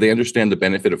 Do they understand the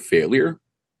benefit of failure?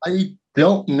 I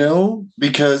don't know,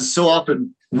 because so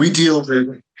often we deal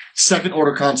with second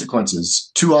order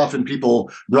consequences. Too often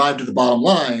people drive to the bottom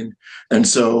line. And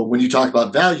so when you talk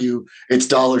about value, it's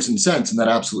dollars and cents, and that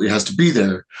absolutely has to be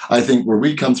there. I think where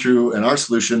we come through in our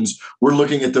solutions, we're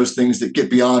looking at those things that get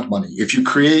beyond money. If you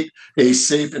create a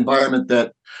safe environment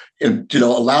that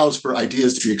allows for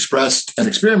ideas to be expressed and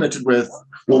experimented with,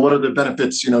 well, what are the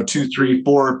benefits, 2, 3,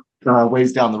 4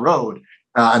 ways down the road?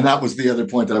 And that was the other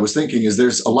point that I was thinking, is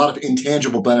there's a lot of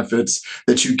intangible benefits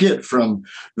that you get from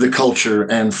the culture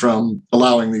and from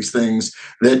allowing these things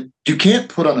that you can't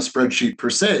put on a spreadsheet per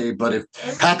se. But if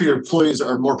happier employees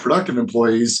are more productive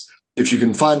employees, if you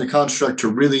can find the construct to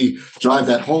really drive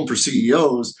that home for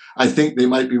CEOs, I think they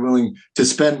might be willing to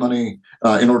spend money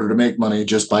in order to make money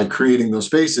just by creating those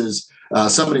spaces.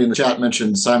 Somebody in the chat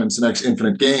mentioned Simon Sinek's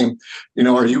Infinite Game.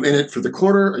 Are you in it for the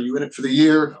quarter? Are you in it for the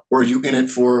year? Or are you in it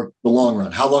for the long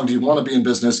run? How long do you want to be in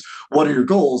business? What are your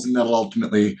goals? And that'll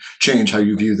ultimately change how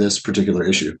you view this particular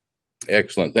issue.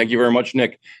 Excellent. Thank you very much,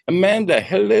 Nick. Amanda,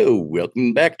 hello.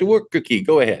 Welcome back to Work Cookie.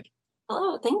 Go ahead.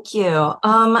 Hello, thank you.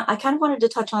 I kind of wanted to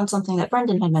touch on something that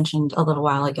Brendan had mentioned a little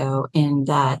while ago, in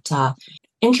that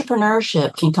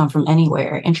entrepreneurship can come from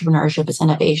anywhere. Entrepreneurship is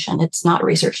innovation. It's not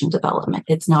research and development.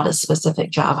 It's not a specific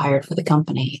job hired for the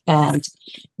company. And,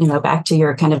 back to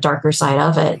your kind of darker side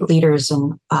of it, leaders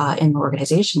in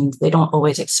organizations, they don't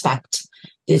always expect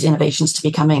these innovations to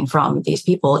be coming from these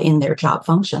people in their job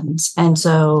functions. And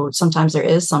so sometimes there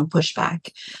is some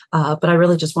pushback. But I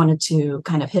really just wanted to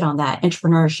kind of hit on that.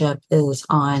 Entrepreneurship is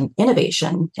on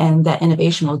innovation, and that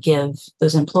innovation will give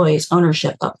those employees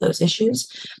ownership of those issues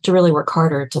to really work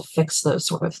harder to fix those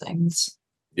sort of things.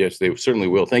 Yes, they certainly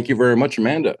will. Thank you very much,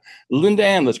 Amanda. Linda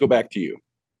Ann, let's go back to you.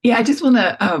 Yeah, I just want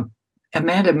to,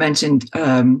 Amanda mentioned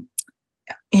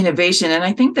innovation. And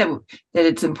I think that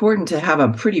it's important to have a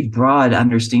pretty broad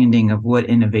understanding of what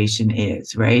innovation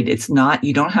is, right? It's not,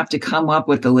 you don't have to come up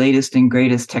with the latest and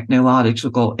greatest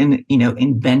technological,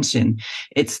 invention.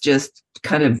 It's just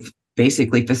kind of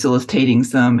basically facilitating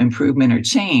some improvement or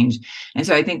change. And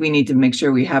so I think we need to make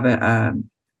sure we have a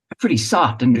pretty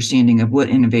soft understanding of what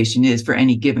innovation is for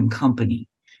any given company.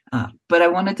 But I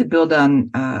wanted to build on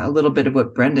a little bit of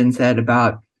what Brendan said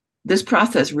about this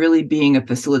process really being a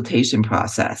facilitation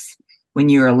process, when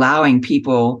you're allowing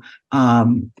people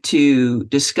to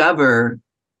discover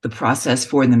the process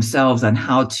for themselves on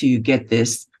how to get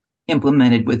this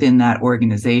implemented within that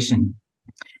organization.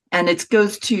 And it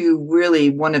goes to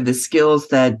really one of the skills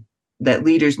that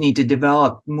leaders need to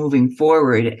develop moving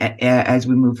forward as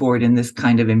we move forward in this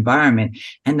kind of environment.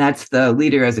 And that's the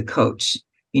leader as a coach,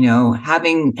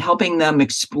 helping them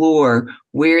explore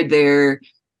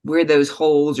where those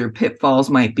holes or pitfalls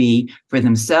might be for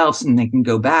themselves, and they can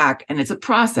go back. And it's a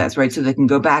process, right? So they can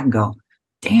go back and go,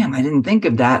 damn, I didn't think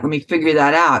of that. Let me figure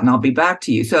that out, and I'll be back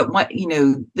to you. So,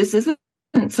 this isn't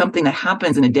something that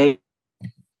happens in a day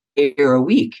or a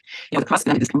week. The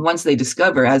process, and once they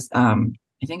discover, as I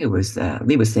think it was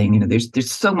Lee was saying,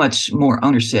 there's so much more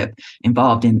ownership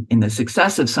involved in the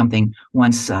success of something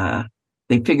once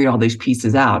they figured all those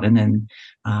pieces out, and then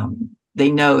they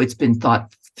know it's been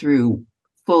thought through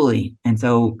fully. And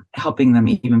so helping them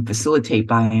even facilitate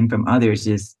buy-in from others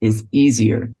is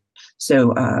easier.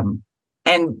 So,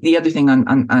 and the other thing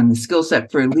on the skill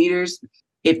set for leaders,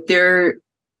 if they're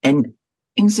an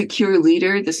insecure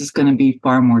leader, this is going to be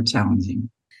far more challenging.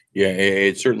 Yeah,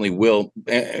 it certainly will.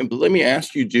 But let me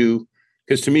ask you,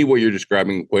 because to me, what you're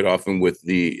describing quite often with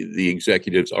the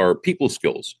executives are people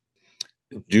skills.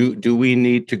 Do we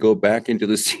need to go back into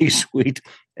the C-suite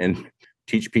and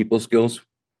teach people skills?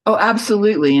 Oh,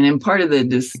 absolutely. And in part of the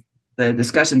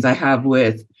discussions I have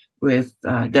with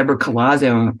Deborah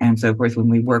Colazzo and so forth, when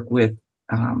we work with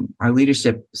our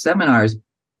leadership seminars,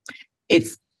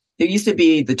 there used to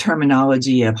be the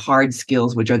terminology of hard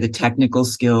skills, which are the technical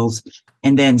skills,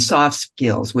 and then soft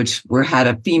skills, which had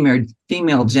a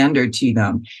female gender to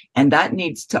them. And that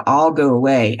needs to all go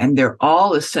away. And they're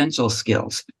all essential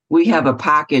skills. We have a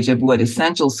package of what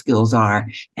essential skills are,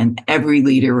 and every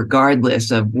leader, regardless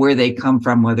of where they come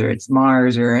from, whether it's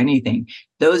Mars or anything,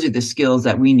 those are the skills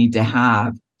that we need to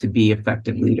have to be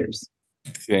effective leaders.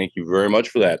 Thank you very much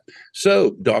for that.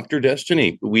 So, Dr.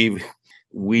 Destiny,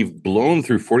 we've blown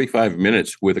through 45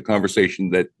 minutes with a conversation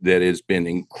that has been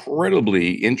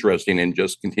incredibly interesting and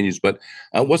just continues. But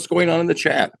what's going on in the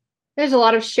chat? There's a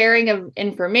lot of sharing of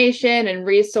information and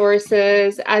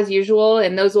resources as usual,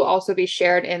 and those will also be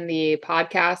shared in the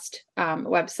podcast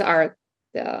website, or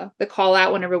the call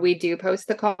out whenever we do post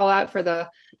the call out for the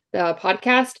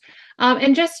podcast.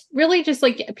 And just really just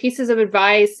like pieces of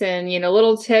advice and,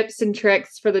 little tips and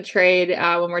tricks for the trade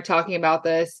when we're talking about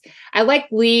this. I like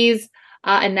Lee's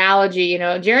analogy.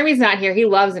 Jeremy's not here. He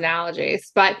loves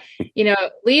analogies, but,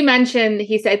 Lee mentioned,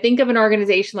 he said, think of an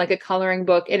organization like a coloring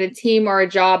book and a team or a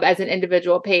job as an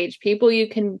individual page. People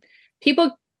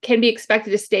can be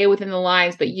expected to stay within the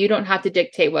lines, but you don't have to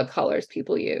dictate what colors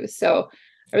people use. So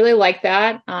I really like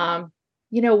that.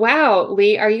 Wow,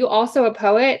 Lee, are you also a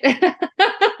poet?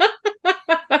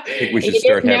 I think we should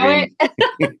start having.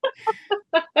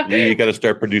 Lee, you got to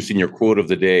start producing your quote of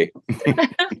the day.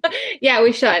 Yeah,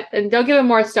 we should. And don't give him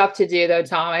more stuff to do, though,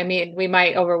 Tom. I mean, we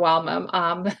might overwhelm him.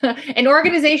 And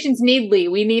organizations need Lee.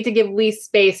 We need to give Lee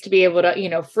space to be able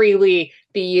to, freely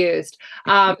be used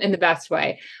in the best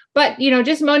way. But,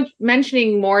 just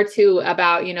mentioning more too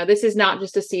about, this is not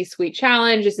just a C-suite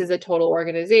challenge. This is a total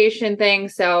organization thing.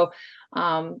 So,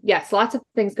 yes, lots of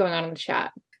things going on in the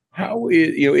chat.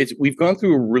 We've gone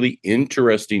through a really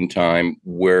interesting time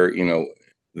where,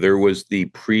 there was the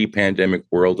pre-pandemic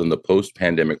world and the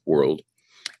post-pandemic world.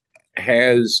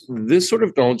 Has this sort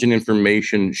of knowledge and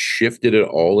information shifted at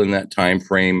all in that time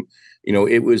frame?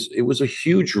 It was a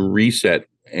huge reset.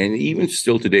 And even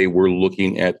still today, we're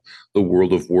looking at the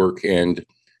world of work and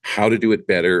how to do it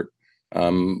better.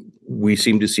 We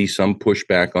seem to see some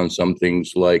pushback on some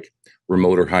things like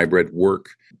remote or hybrid work.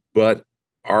 But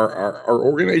are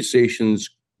organizations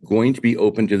going to be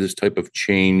open to this type of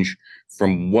change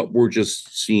from what we're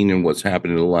just seeing and what's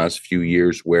happened in the last few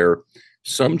years, where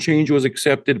some change was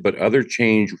accepted, but other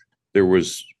change, there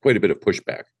was quite a bit of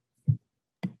pushback?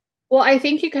 Well, I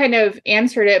think you kind of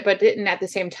answered it, but didn't at the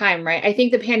same time, right? I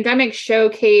think the pandemic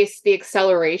showcased the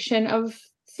acceleration of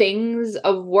things,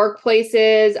 of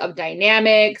workplaces, of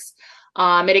dynamics.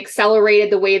 It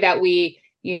accelerated the way that we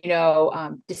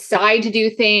decide to do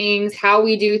things, how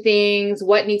we do things,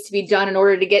 what needs to be done in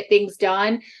order to get things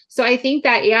done. So I think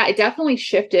that, it definitely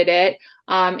shifted it.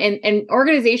 And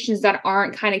organizations that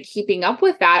aren't kind of keeping up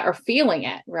with that are feeling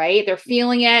it, right? They're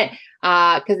feeling it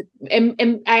because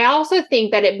I also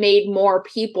think that it made more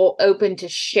people open to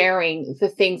sharing the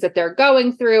things that they're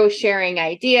going through, sharing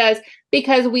ideas,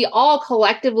 because we all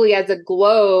collectively as a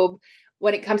globe,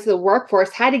 when it comes to the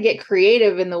workforce, had to get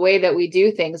creative in the way that we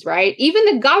do things, right? Even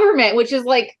the government, which is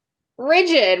like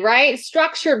rigid, right?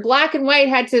 Structured, black and white,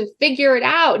 had to figure it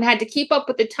out and had to keep up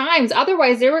with the times.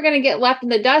 Otherwise, they were going to get left in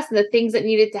the dust and the things that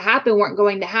needed to happen weren't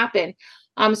going to happen.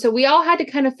 So we all had to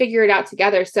kind of figure it out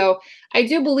together. So I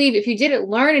do believe if you didn't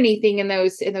learn anything in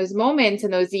those moments,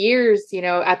 in those years,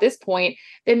 at this point,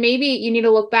 then maybe you need to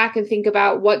look back and think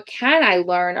about what can I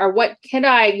learn or what can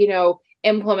I,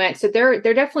 implement. So there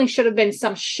definitely should have been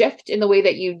some shift in the way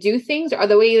that you do things or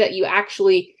the way that you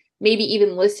actually maybe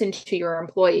even listen to your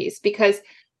employees. Because,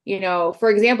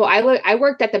 for example, I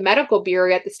worked at the medical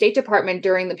bureau at the State Department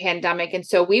during the pandemic. And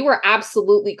so we were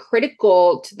absolutely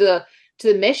critical to the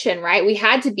mission, right? We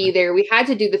had to be there. We had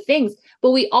to do the things,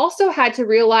 but we also had to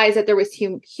realize that there was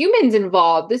humans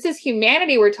involved. This is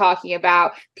humanity we're talking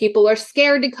about. People are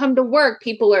scared to come to work.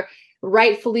 People are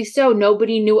rightfully so.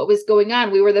 Nobody knew what was going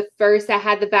on. We were the first that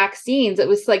had the vaccines. It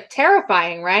was like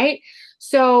terrifying, right?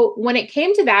 So when it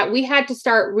came to that, we had to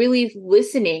start really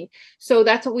listening. So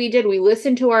that's what we did. We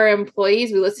listened to our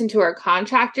employees, we listened to our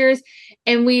contractors,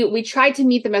 and we tried to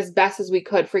meet them as best as we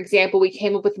could. For example, we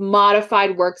came up with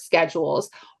modified work schedules,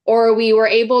 or we were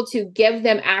able to give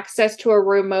them access to a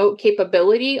remote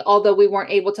capability, although we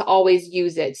weren't able to always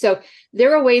use it. So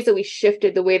there are ways that we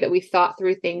shifted the way that we thought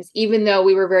through things, even though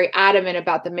we were very adamant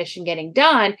about the mission getting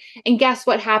done. And guess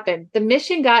what happened? The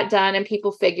mission got done and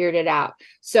people figured it out.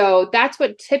 So that's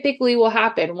what typically will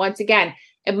happen. Once again,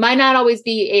 it might not always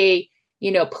be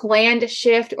a planned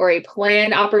shift or a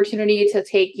planned opportunity to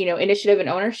take, initiative and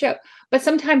ownership, but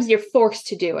sometimes you're forced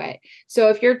to do it. So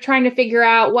if you're trying to figure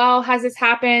out, well, has this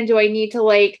happened? Do I need to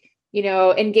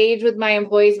engage with my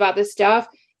employees about this stuff?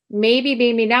 Maybe,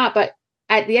 maybe not. But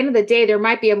at the end of the day, there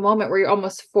might be a moment where you're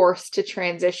almost forced to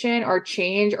transition or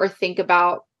change or think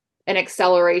about an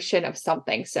acceleration of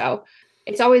something. So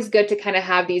it's always good to kind of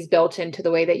have these built into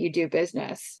the way that you do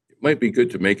business. Might be good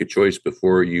to make a choice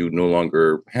before you no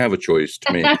longer have a choice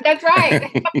to make. That's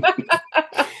right.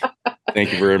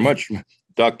 Thank you very much.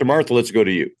 Dr. Martha, let's go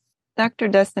to you. Dr.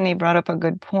 Destiny brought up a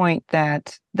good point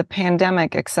that the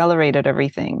pandemic accelerated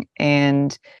everything.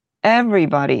 And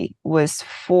everybody was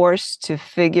forced to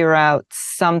figure out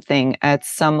something at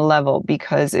some level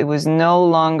because it was no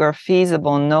longer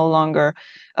feasible, no longer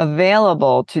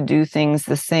available to do things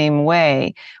the same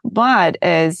way. But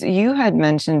as you had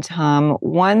mentioned, Tom,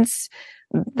 once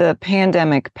the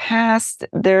pandemic passed,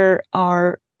 there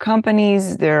are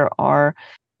companies, there are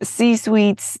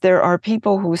C-suites, there are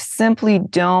people who simply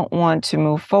don't want to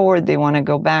move forward. They want to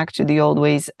go back to the old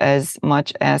ways as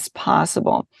much as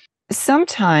possible.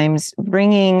 Sometimes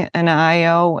bringing an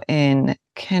IO in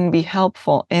can be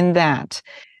helpful in that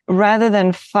rather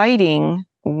than fighting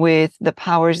with the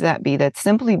powers that be that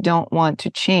simply don't want to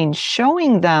change,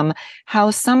 showing them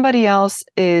how somebody else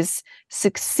is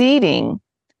succeeding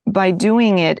by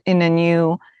doing it in a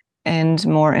new and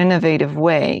more innovative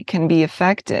way can be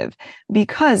effective.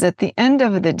 Because at the end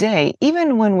of the day,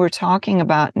 even when we're talking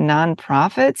about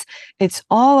nonprofits, it's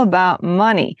all about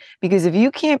money. Because if you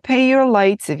can't pay your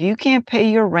lights, if you can't pay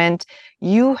your rent,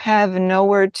 you have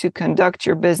nowhere to conduct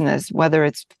your business, whether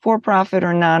it's for-profit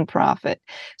or nonprofit.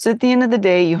 So at the end of the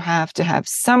day, you have to have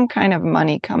some kind of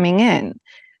money coming in.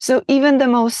 So even the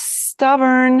most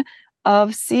stubborn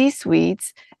of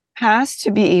C-suites has to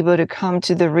be able to come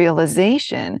to the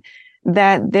realization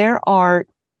that there are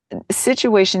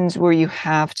situations where you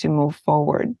have to move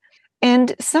forward.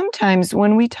 And sometimes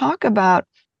when we talk about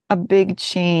a big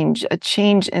change, a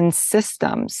change in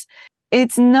systems,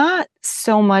 it's not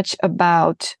so much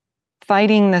about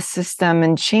fighting the system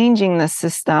and changing the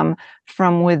system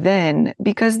from within,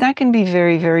 because that can be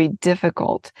very, very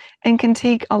difficult and can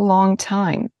take a long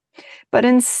time. But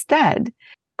instead,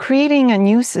 creating a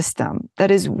new system that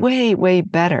is way, way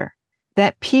better,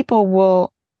 that people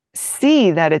will see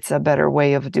that it's a better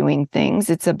way of doing things,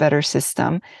 it's a better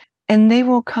system, and they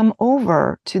will come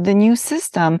over to the new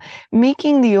system,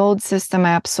 making the old system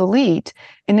obsolete,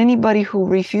 and anybody who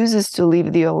refuses to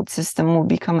leave the old system will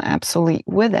become obsolete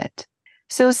with it.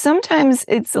 So sometimes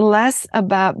it's less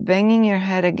about banging your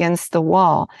head against the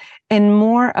wall and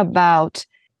more about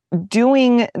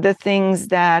doing the things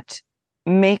that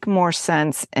make more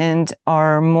sense and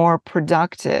are more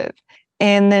productive.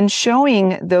 And then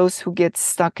showing those who get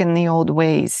stuck in the old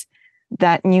ways,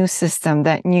 that new system,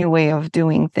 that new way of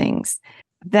doing things,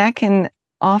 that can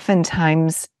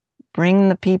oftentimes bring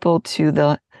the people to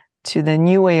the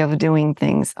new way of doing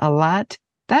things a lot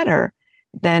better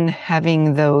than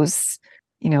having those,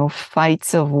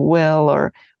 fights of will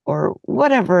or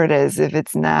whatever it is. If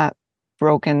it's not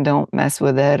broken, don't mess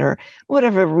with it, or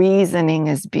whatever reasoning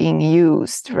is being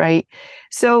used, right?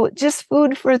 So just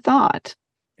food for thought.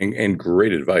 And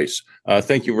great advice.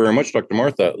 Thank you very much, Dr.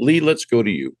 Martha. Lee, let's go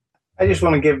to you. I just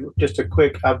want to give just a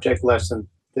quick object lesson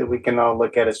that we can all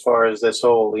look at as far as this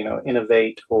whole,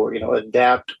 innovate or,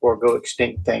 adapt or go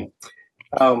extinct thing.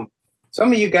 Some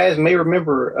of you guys may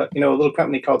remember, a little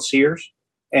company called Sears.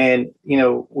 And,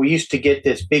 we used to get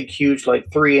this big, huge, like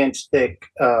 3-inch thick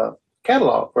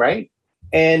catalog, right?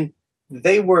 And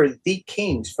they were the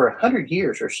kings for 100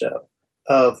 years or so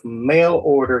of mail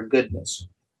order goodness.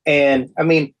 And I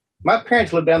mean, my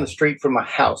parents lived down the street from my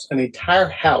house, an entire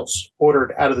house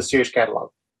ordered out of the Sears catalog.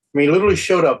 I mean, literally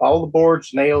showed up, all the boards,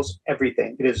 nails,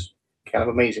 everything. It is kind of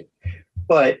amazing.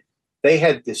 But they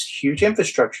had this huge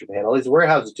infrastructure. They had all these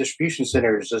warehouses, distribution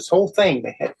centers, this whole thing.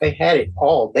 They had it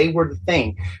all. They were the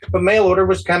thing. But mail order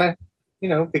was kind of,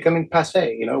 becoming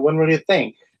passé. It wasn't really a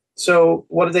thing. So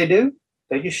what did they do?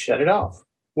 They just shut it off.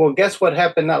 Well, guess what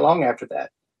happened not long after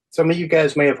that? Some of you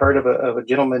guys may have heard of a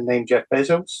gentleman named Jeff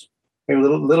Bezos, a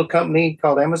little company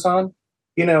called Amazon.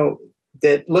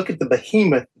 That look at the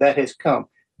behemoth that has come.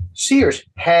 Sears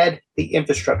had the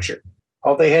infrastructure.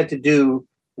 All they had to do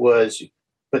was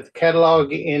put the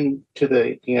catalog into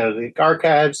the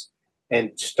archives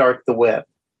and start the web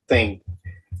thing.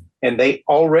 And they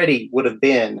already would have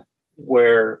been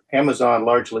where Amazon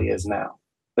largely is now.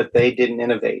 But they didn't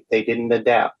innovate. They didn't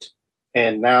adapt.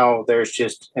 And now there's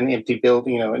just an empty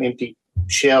building, an empty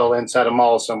shell inside a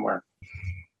mall somewhere.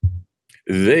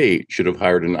 They should have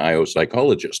hired an IO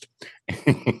psychologist.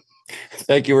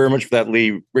 Thank you very much for that,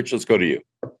 Lee. Rich, let's go to you.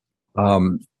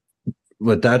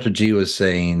 What Dr. G was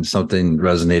saying, something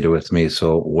resonated with me.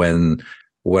 So when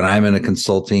I'm in a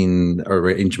consulting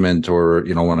arrangement, or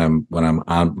when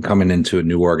I'm coming into a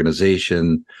new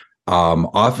organization,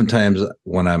 oftentimes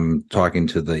when I'm talking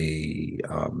to the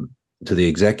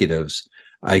executives,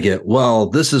 I get, well,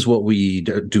 this is what we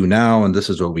do now, and this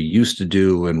is what we used to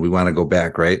do, and we want to go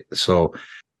back, right? So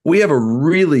we have a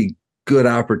really good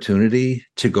opportunity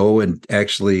to go and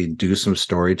actually do some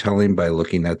storytelling by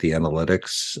looking at the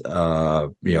analytics,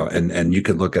 and you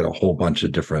can look at a whole bunch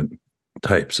of different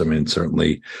types. I mean,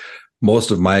 certainly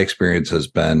most of my experience has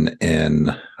been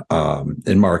in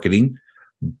marketing,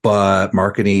 but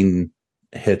marketing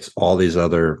hits all these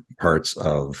other parts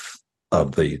of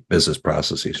the business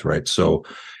processes, right? So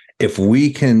if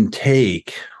we can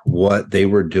take what they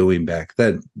were doing back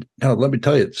then, now let me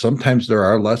tell you, sometimes there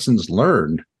are lessons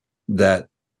learned that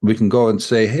we can go and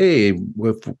say, hey,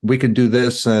 if we can do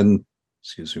this, and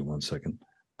excuse me one second,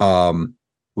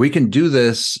 we can do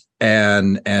this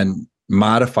and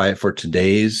modify it for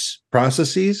today's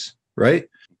processes, right?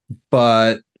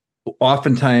 But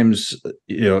oftentimes,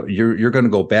 you're going to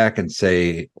go back and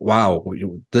say, wow,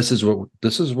 this is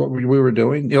what we were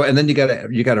doing, and then you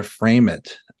got to frame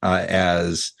it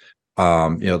as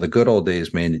the good old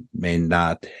days may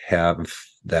not have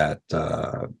that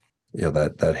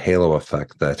that halo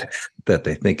effect that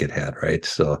they think it had, right?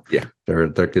 So yeah,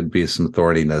 there could be some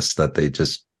thorniness that they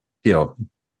just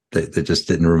they just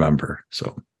didn't remember.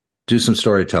 So do some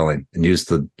storytelling and use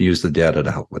the data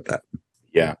to help with that.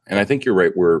 Yeah, and I think you're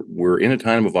right. We're in a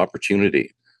time of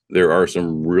opportunity. There are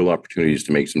some real opportunities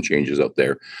to make some changes out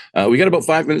there. We got about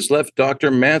 5 minutes left.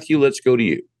 Dr. Matthew, let's go to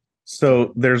you.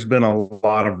 So there's been a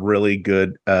lot of really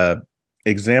good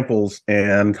examples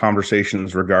and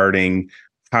conversations regarding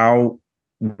how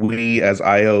we as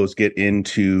IOs get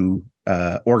into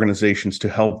organizations to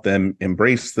help them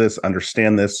embrace this,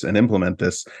 understand this, and implement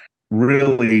this,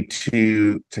 really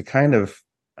to kind of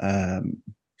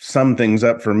sum things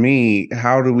up for me.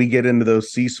 How do we get into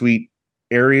those C-suite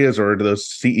areas or to those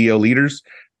CEO leaders?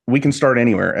 We can start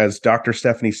anywhere. As Dr.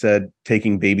 Stephanie said,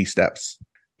 taking baby steps.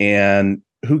 And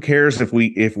who cares if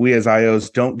we as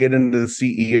IOs don't get into the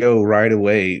CEO right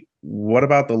away? What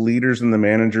about the leaders and the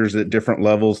managers at different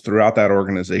levels throughout that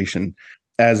organization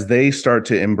as they start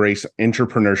to embrace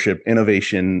entrepreneurship,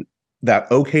 innovation, that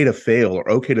okay to fail or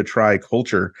okay to try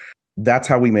culture? That's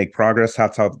how we make progress.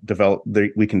 That's how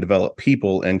we can develop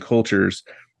people and cultures.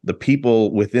 The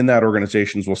people within that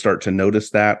organizations will start to notice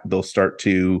that. They'll start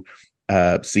to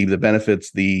see the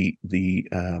benefits, the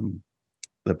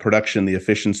production, the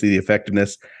efficiency, the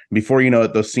effectiveness. Before you know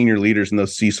it, those senior leaders and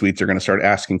those C-suites are going to start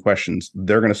asking questions.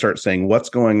 They're going to start saying, what's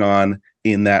going on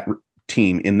in that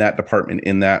team, in that department,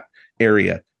 in that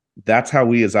area? That's how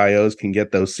we as IOs can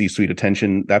get those C-suite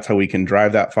attention. That's how we can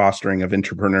drive that fostering of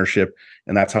entrepreneurship.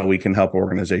 And that's how we can help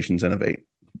organizations innovate.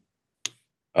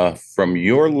 From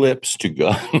your lips to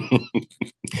God.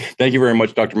 Thank you very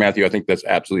much, Dr. Matthew. I think that's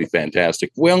absolutely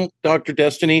fantastic. Well, Dr.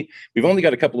 Destiny, we've only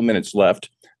got a couple of minutes left,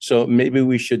 so maybe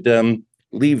we should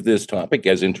leave this topic,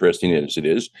 as interesting as it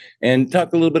is, and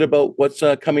talk a little bit about what's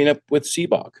coming up with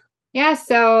CBOC. Yeah,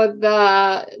 so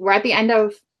we're at the end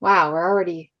of, we're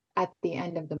already at the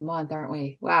end of the month, aren't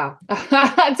we? Wow.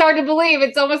 It's hard to believe.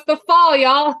 It's almost the fall,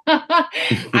 y'all.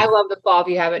 I love the fall, if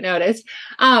you haven't noticed.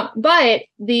 But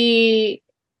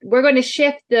we're going to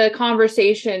shift the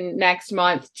conversation next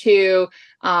month to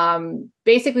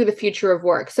basically the future of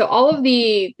work. So all of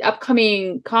the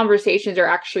upcoming conversations are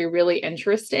actually really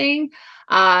interesting.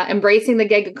 Embracing the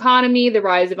gig economy, the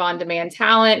rise of on-demand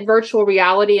talent, virtual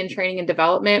reality and training and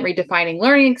development, redefining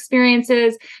learning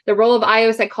experiences, the role of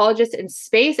IO psychologists in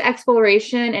space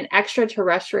exploration and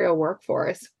extraterrestrial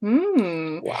workforce.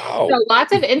 Wow. So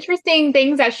lots of interesting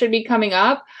things that should be coming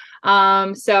up.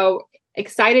 So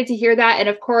excited to hear that. And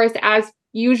of course, as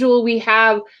usual, we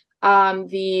have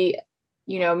the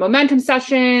momentum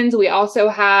sessions. We also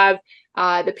have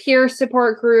the peer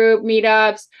support group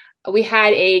meetups. We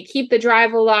had a Keep the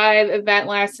Drive Alive event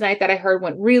last night that I heard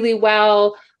went really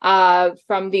well.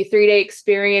 From the 3-day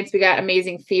experience, we got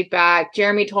amazing feedback.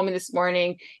 Jeremy told me this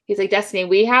morning, he's like, Destiny,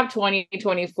 we have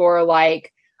 2024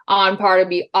 on par to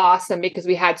be awesome because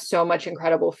we had so much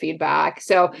incredible feedback.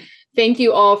 So thank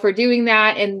you all for doing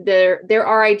that. And there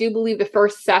are, I do believe, the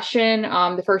first session,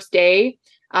 the first day,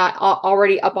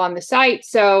 already up on the site.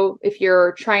 So if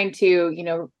you're trying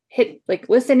to, hit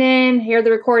listen in, hear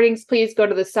the recordings, please go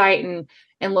to the site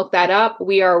and look that up.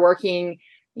 We are working,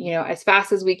 as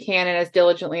fast as we can and as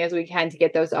diligently as we can to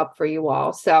get those up for you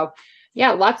all. So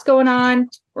yeah, lots going on.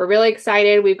 We're really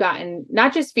excited. We've gotten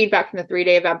not just feedback from the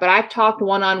 3-day event, but I've talked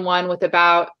one-on-one with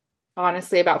about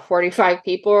 45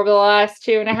 people over the last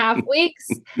 2.5 weeks.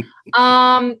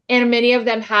 And many of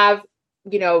them have,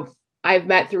 I've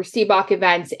met through CBOC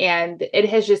events, and it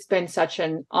has just been such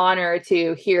an honor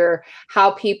to hear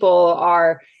how people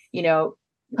are,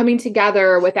 coming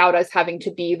together without us having to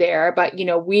be there. But,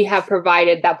 we have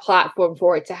provided that platform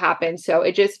for it to happen. So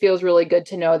it just feels really good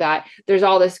to know that there's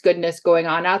all this goodness going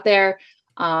on out there.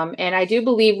 And I do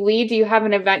believe, Lee, do you have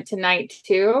an event tonight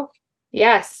too?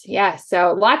 Yes.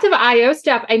 So lots of IO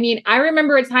stuff. I mean, I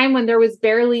remember a time when there was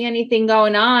barely anything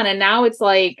going on, and now it's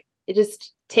it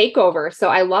just take over. So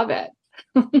I love it.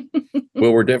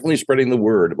 Well, we're definitely spreading the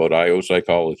word about IO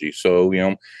psychology. So,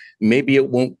 maybe it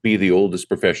won't be the oldest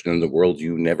profession in the world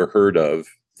you never heard of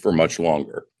for much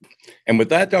longer. And with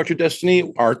that, Dr.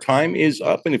 Destiny, our time is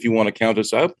up. And if you want to count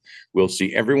us up, we'll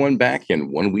see everyone back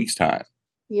in 1 week's time.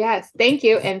 Yes. Thank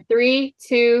you. And 3,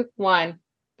 2, 1.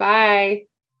 Bye.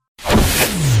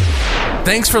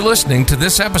 Thanks for listening to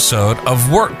this episode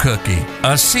of Work Cookie,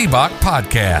 a CBOC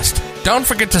podcast. Don't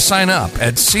forget to sign up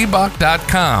at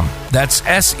cboc.com. That's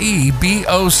SEBOC.com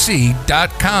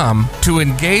to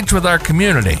engage with our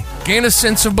community, gain a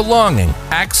sense of belonging,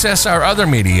 access our other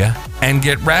media, and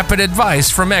get rapid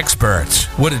advice from experts.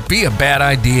 Would it be a bad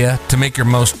idea to make your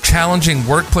most challenging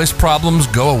workplace problems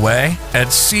go away? At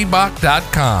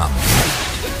cboc.com.